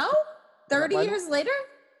well. Now? 30 years later?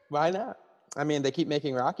 Why not? I mean, they keep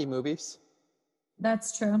making Rocky movies.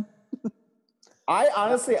 That's true.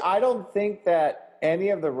 I don't think that any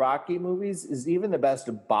of the Rocky movies is even the best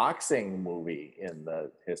boxing movie in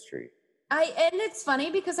the history. And it's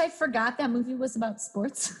funny because I forgot that movie was about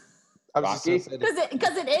sports. Rocky?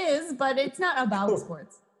 Because it is, but it's not about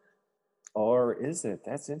sports. Or is it?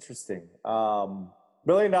 That's interesting. $1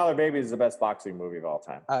 Billion Baby is the best boxing movie of all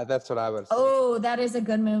time. That's what I would say. Oh, that is a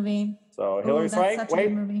good movie. So Hillary Swank,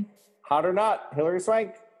 wait, hot or not? Hillary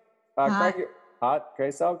Swank, hot,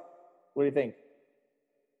 K-Suck. What do you think?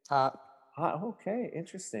 Hot. Okay,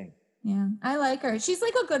 interesting. Yeah, I like her. She's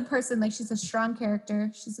like a good person. Like, she's a strong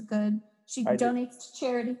character. She donates to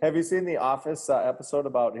charity. Have you seen the Office episode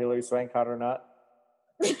about Hillary Swank, hot or not?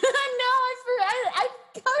 No, I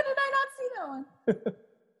forgot. How did I not see that one?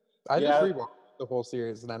 I just rewatched the whole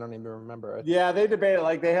series and I don't even remember it. Yeah, they debated.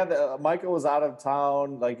 Like, they had Michael was out of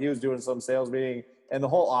town. Like, he was doing some sales meeting, and the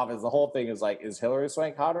whole thing is like, is Hillary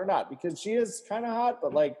Swank hot or not? Because she is kind of hot,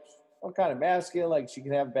 but like, all kind of masculine. Like, she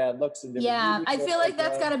can have bad looks in different movies. I feel like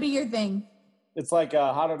that's got to be your thing. It's like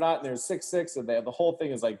hot or not, and there's 6'6", and the whole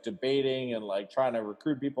thing is like debating and like trying to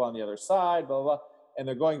recruit people on the other side, blah, blah, blah. and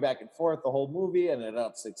they're going back and forth the whole movie, and it ended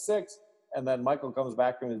up 6-6. And then Michael comes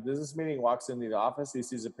back from his business meeting, walks into the office. He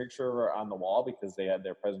sees a picture of her on the wall because they had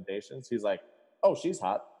their presentations. He's like, "Oh, she's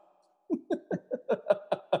hot,"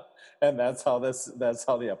 and that's how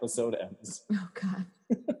the episode ends. Oh God.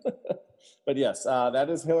 But yes, that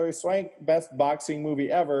is Hilary Swank, best boxing movie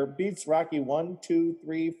ever. Beats Rocky 1, 2,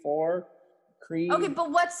 3, 4. Creed. Okay, but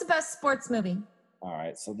what's the best sports movie? All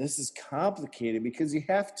right, so this is complicated because you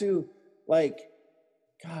have to, like,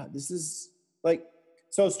 God, this is like,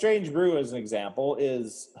 so Strange Brew, as an example,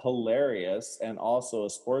 is hilarious and also a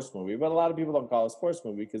sports movie, but a lot of people don't call it a sports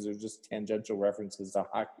movie because they're just tangential references to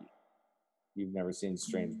hockey. You've never seen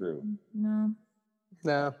Strange Brew? No.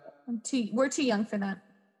 No. We're too young for that.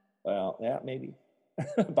 Well, yeah, maybe.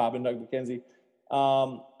 Bob and Doug McKenzie.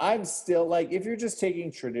 I'm still, like, if you're just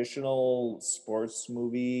taking traditional sports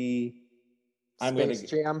movie, Space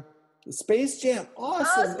Jam. Space Jam,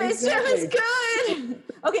 awesome. Oh, Space Jam is good.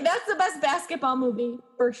 Okay, that's the best basketball movie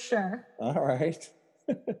for sure. All right.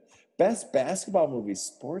 Best basketball movie,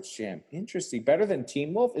 Sports Jam. Interesting. Better than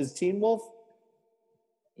Teen Wolf? Is Teen Wolf?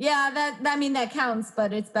 Yeah, that counts,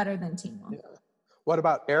 but it's better than Teen Wolf. Yeah. What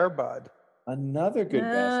about Air Bud? Another good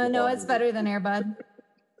basketball No, it's movie. better than Air Bud.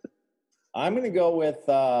 I'm going to go with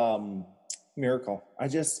Miracle. I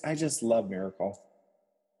just love Miracle.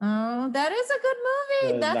 Oh, that is a good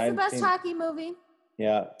movie. That's the best hockey movie.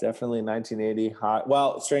 Yeah, definitely 1980.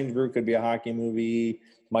 Well, Strange Brew could be a hockey movie.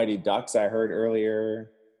 Mighty Ducks, I heard earlier.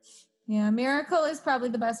 Yeah, Miracle is probably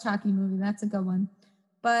the best hockey movie. That's a good one.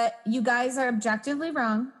 But you guys are objectively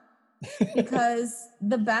wrong because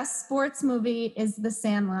the best sports movie is The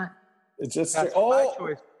Sandlot. It's just my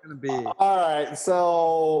choice is going to be. All right,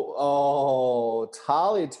 so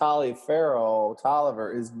Tolliver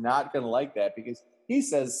is not going to like that because he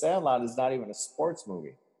says Sandlot is not even a sports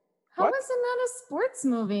movie. How is it not a sports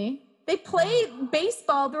movie? They played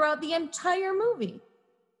baseball throughout the entire movie.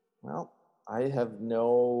 Well, I have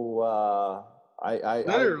no.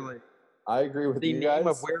 Literally. I agree with you guys. The name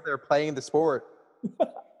of where they're playing the sport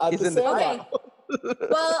is in the okay.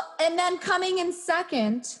 Well, and then coming in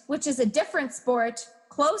second, which is a different sport,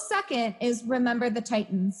 close second is Remember the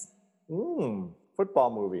Titans.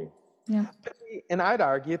 Football movie. Yeah. And I'd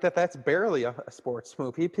argue that that's barely a sports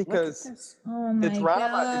movie because the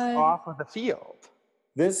drama is off of the field.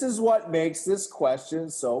 This is what makes this question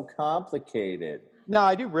so complicated. No,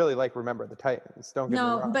 I do really like Remember the Titans. Don't get me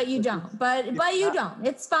wrong. No, but you don't. But you don't.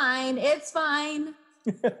 It's fine. It's fine.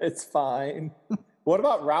 It's fine. What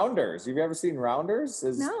about Rounders? Have you ever seen Rounders?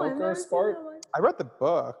 Is poker a sport? I read the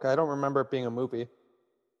book. I don't remember it being a movie.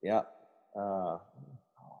 Yeah.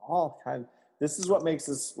 All kind. This is what makes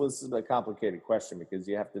this a complicated question because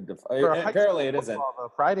you have to define. Apparently, it isn't.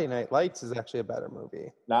 Friday Night Lights is actually a better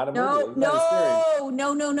movie. Not a movie. No.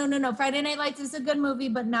 Friday Night Lights is a good movie,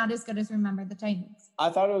 but not as good as Remember the Titans.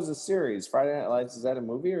 I thought it was a series. Friday Night Lights, is that a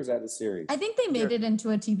movie or is that a series? I think they made it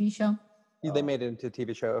into a TV show. Yeah, they made it into a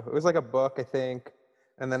TV show. It was like a book, I think,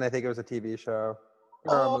 and then I think it was a TV show.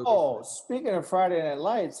 Speaking of Friday Night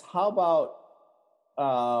Lights, how about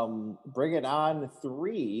Bring It On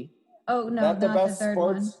 3? Oh, no, not the third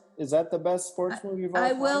one. Is that the best sports movie of all time?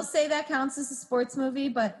 I will say that counts as a sports movie,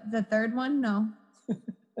 but the third one, no.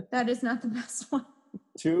 That is not the best one.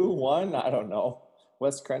 2, 1, I don't know.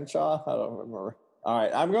 Wes Crenshaw? I don't remember. All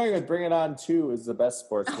right, I'm going with Bring It On 2 is the best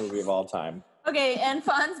sports movie of all time. Okay, and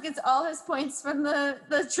Fonz gets all his points from the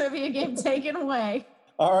trivia game taken away.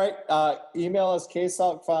 All right, email us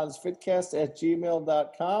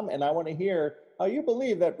ksalkfonzfitcast@gmail.com, and I want to hear how you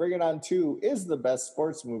believe that Bring It On 2 is the best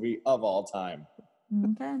sports movie of all time.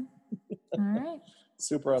 Okay. All right.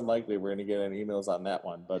 Super unlikely we're going to get any emails on that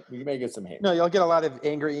one, but we may get some hate. No, you'll get a lot of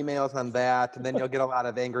angry emails on that, and then you'll get a lot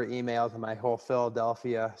of angry emails on my whole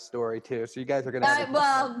Philadelphia story, too. So you guys are going to have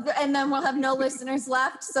and then we'll have no listeners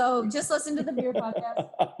left, so just listen to the beer podcast.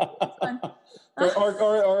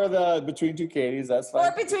 or the Between Two Katies, that's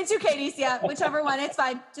fine. Or Between Two Katies, yeah, whichever one, it's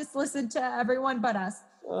fine. Just listen to everyone but us.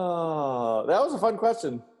 Oh, that was a fun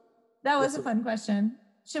question. That was a fun question.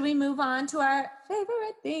 Should we move on to our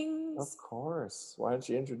favorite things? Of course. Why don't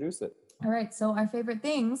you introduce it? All right. So our favorite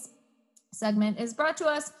things segment is brought to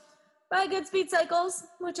us by Good Speed Cycles,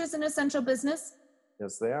 which is an essential business.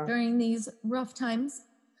 Yes, they are. During these rough times,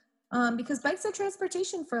 because bikes are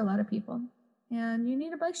transportation for a lot of people, and you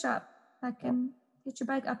need a bike shop that can get your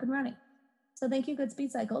bike up and running. So thank you, Good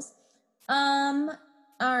Speed Cycles. All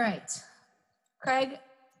right, Craig,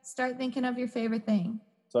 start thinking of your favorite thing.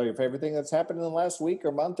 So your favorite thing that's happened in the last week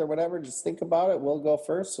or month or whatever, just think about it. We'll go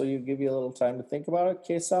first, so give you a little time to think about it.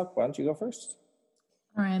 K-Salk, why don't you go first?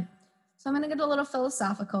 All right. So I'm going to get a little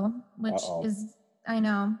philosophical, which is, I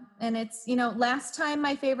know, And it's, last time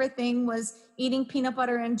my favorite thing was eating peanut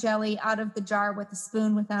butter and jelly out of the jar with a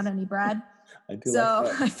spoon without any bread. I do so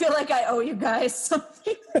like that. I feel like I owe you guys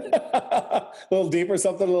something. A little deeper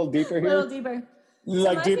here. A little deeper.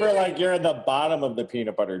 Like deeper, like you're in the bottom of the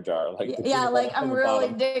peanut butter jar. Like yeah, like I'm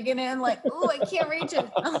really digging in. Like, ooh, I can't reach it.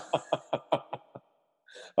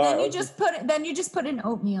 Then you just put in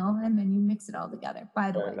oatmeal and then you mix it all together.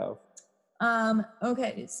 By the way,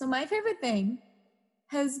 okay. So my favorite thing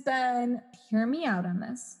has been, hear me out on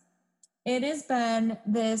this. It has been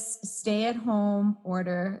this stay-at-home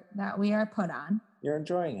order that we are put on. You're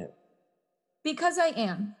enjoying it. Because I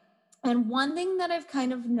am. And one thing that I've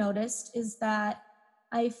kind of noticed is that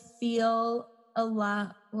I feel a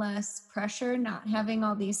lot less pressure not having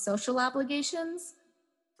all these social obligations,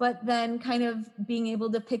 but then kind of being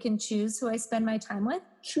able to pick and choose who I spend my time with.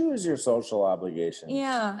 Choose your social obligations.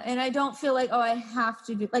 Yeah, and I don't feel like, I have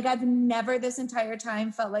to do, like I've never this entire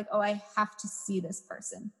time felt like, I have to see this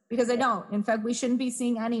person, because I don't. In fact, we shouldn't be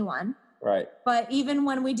seeing anyone. Right. But even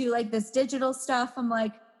when we do like this digital stuff, I'm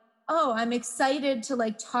like, I'm excited to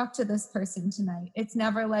like talk to this person tonight. It's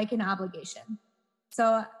never like an obligation.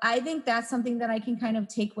 So I think that's something that I can kind of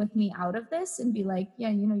take with me out of this and be like, yeah,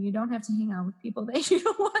 you don't have to hang out with people that you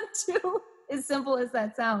don't want to, as simple as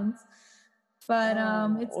that sounds. But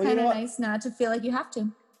it's kind of nice not to feel like you have to.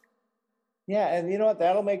 Yeah, and you know what?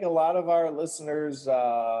 That'll make a lot of our listeners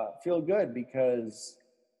feel good, because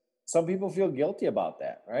some people feel guilty about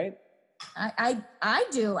that, right? I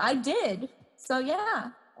do. I did. So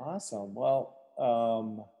yeah. Awesome. Well,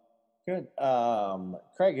 good.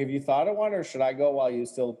 Craig, have you thought of one, or should I go while you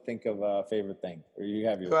still think of a favorite thing? Or you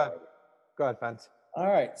have your Go ahead, Vince. All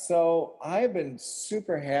right. So I've been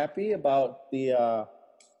super happy about the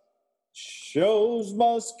shows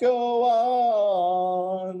must go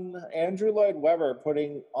on. Andrew Lloyd Webber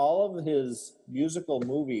putting all of his musical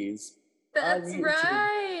movies on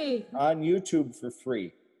YouTube for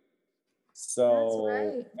free.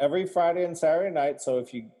 So every Friday and Saturday night. So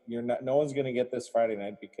if you're not, no one's going to get this Friday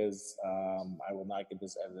night, because I will not get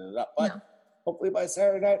this edited up. But hopefully by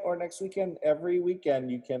Saturday night or next weekend, every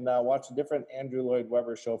weekend, you can watch a different Andrew Lloyd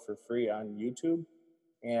Webber show for free on YouTube.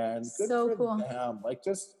 And good for them. Like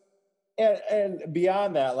just. And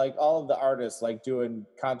beyond that, like all of the artists, like doing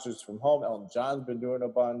concerts from home. Elton John's been doing a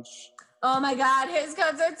bunch. Oh my God, his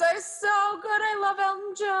concerts are so good. I love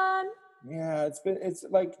Elton John. Yeah, it's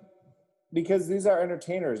like, because these are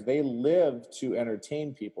entertainers. They live to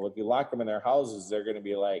entertain people. If you lock them in their houses, they're going to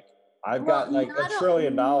be like, I've got like $1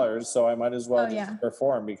 trillion, so I might as well just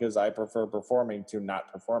perform, because I prefer performing to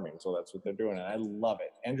not performing. So that's what they're doing, and I love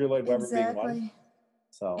it. Andrew Lloyd Webber being one.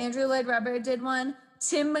 So Andrew Lloyd Webber did one.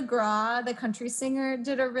 Tim McGraw, the country singer,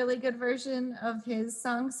 did a really good version of his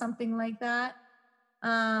song, something like that.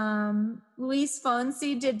 Luis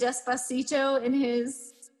Fonsi did Despacito in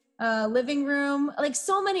his living room. Like,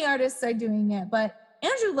 so many artists are doing it, but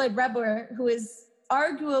Andrew Lloyd Webber, who is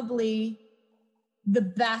arguably the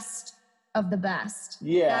best of the best.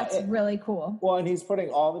 Yeah. That's really cool. Well, and he's putting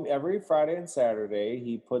all of them every Friday and Saturday.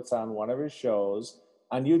 He puts on one of his shows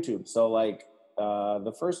on YouTube. So like,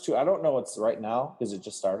 the first two, I don't know what's right now because it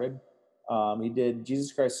just started. He did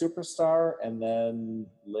Jesus Christ Superstar and then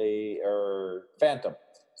Phantom.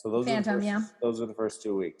 So those are the first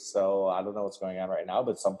 2 weeks. So I don't know what's going on right now,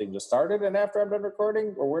 but something just started. And after I'm done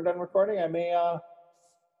recording, or we're done recording, I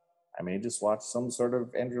may just watch some sort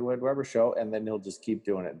of Andrew Lloyd Webber show, and then he'll just keep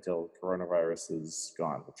doing it until coronavirus is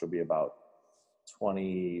gone, which will be about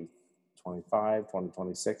 2025,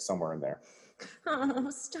 2026, somewhere in there. Oh,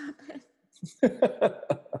 stop it.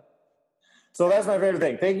 So that's my favorite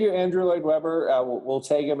thing. Thank you, Andrew Lloyd Webber. We'll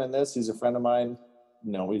tag him in this. He's a friend of mine.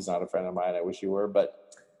 No, he's not a friend of mine. I wish he were, but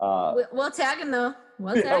we'll tag him though.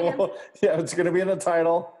 We'll tag him. Yeah, it's going to be in the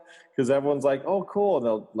title, because everyone's like, "Oh, cool!" And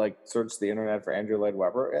they'll like search the internet for Andrew Lloyd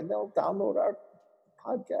Webber, and they'll download our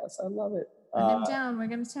podcast. I love it. Put him down. We're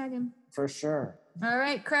going to tag him for sure. All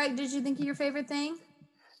right, Craig. Did you think of your favorite thing?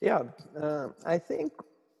 Yeah, I think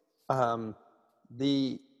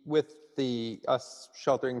with us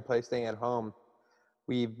sheltering in place, staying at home,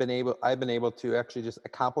 I've been able to actually just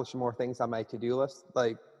accomplish more things on my to-do list.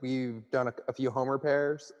 Like, we've done a few home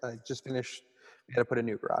repairs. I just finished. We had to put a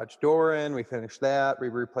new garage door in. We finished that. We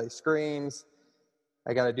replaced screens.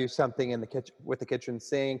 I got to do something in the kitchen with the kitchen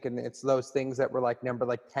sink, and it's those things that were like number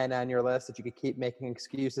 10 on your list that you could keep making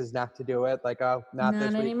excuses not to do it. Like, oh, not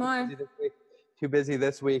this week, anymore. Too busy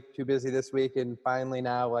this week, and finally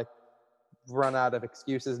now run out of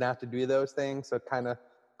excuses not to do those things. So kind of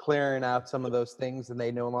clearing out some of those things, and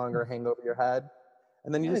they no longer hang over your head.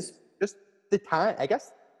 And then you just the time, I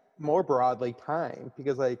guess more broadly time,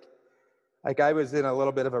 because Like I was in a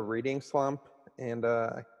little bit of a reading slump, and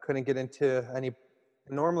I couldn't get into any.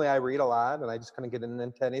 Normally I read a lot, and I just couldn't get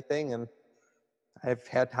into anything. And I've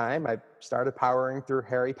had time. I started powering through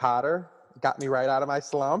Harry Potter. It got me right out of my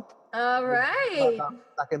slump. All right.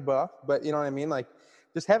 Second book, but you know what I mean? Like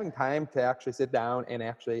just having time to actually sit down and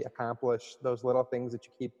actually accomplish those little things that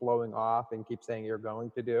you keep blowing off and keep saying you're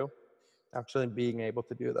going to do, actually being able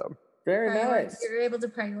to do them. Very nice. You're able to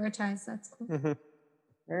prioritize. That's cool. Mm-hmm.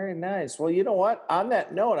 Very nice. Well, you know what? On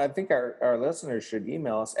that note, I think our listeners should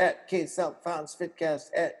email us at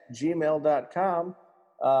kselffoundsfitcast@gmail.com.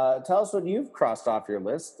 Tell us what you've crossed off your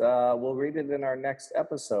list. We'll read it in our next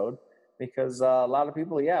episode because a lot of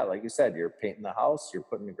people, like you said, you're painting the house, you're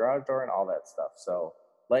putting the garage door and all that stuff. So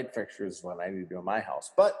light fixtures is what I need to do in my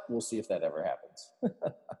house, but we'll see if that ever happens.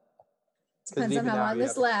 Depends on how long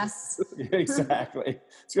this lasts. Exactly.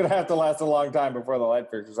 It's going to have to last a long time before the light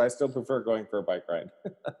fixtures. I still prefer going for a bike ride.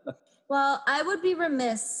 Well, I would be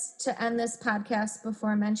remiss to end this podcast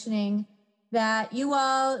before mentioning that you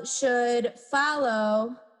all should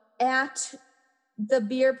follow at the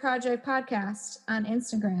Beer Project Podcast on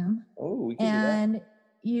Instagram. Oh, we can do that. And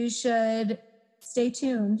you should stay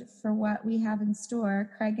tuned for what we have in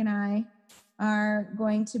store. Craig and I are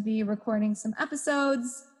going to be recording some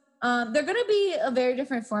episodes. They're going to be a very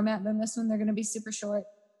different format than this one. They're going to be super short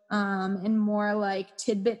and more like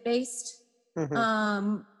tidbit based.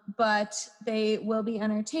 Mm-hmm. But they will be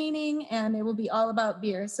entertaining and it will be all about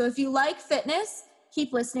beer. So if you like fitness,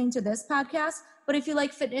 keep listening to this podcast. But if you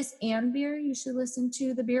like fitness and beer, you should listen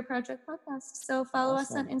to the Beer Project Podcast. So follow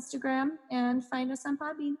us on Instagram and find us on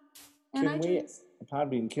Podbean and iTunes.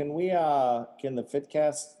 Podbean, can the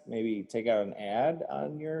Fitcast maybe take out an ad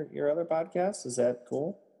on your other podcast? Is that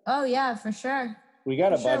cool? Oh yeah, for sure. We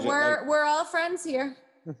got a budget. We're all friends here.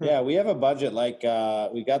 Yeah, we have a budget.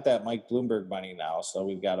 We got that Mike Bloomberg money now, so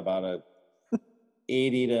we've got about a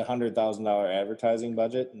 $80,000 to $100,000 advertising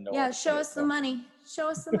budget. Show us the money. Show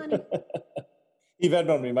us the money. He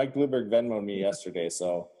Venmoed me. Mike Bloomberg Venmoed me yesterday,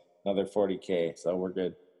 so another $40,000. So we're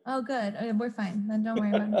good. Oh, good. We're fine. Then don't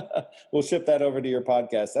worry about it. We'll ship that over to your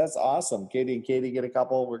podcast. That's awesome. Katie and Katie get a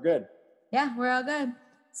couple. We're good. Yeah, we're all good.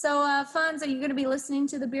 So, Fonz, are you going to be listening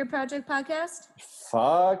to the Beer Project Podcast?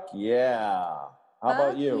 Fuck yeah. How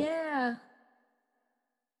about you? Yeah.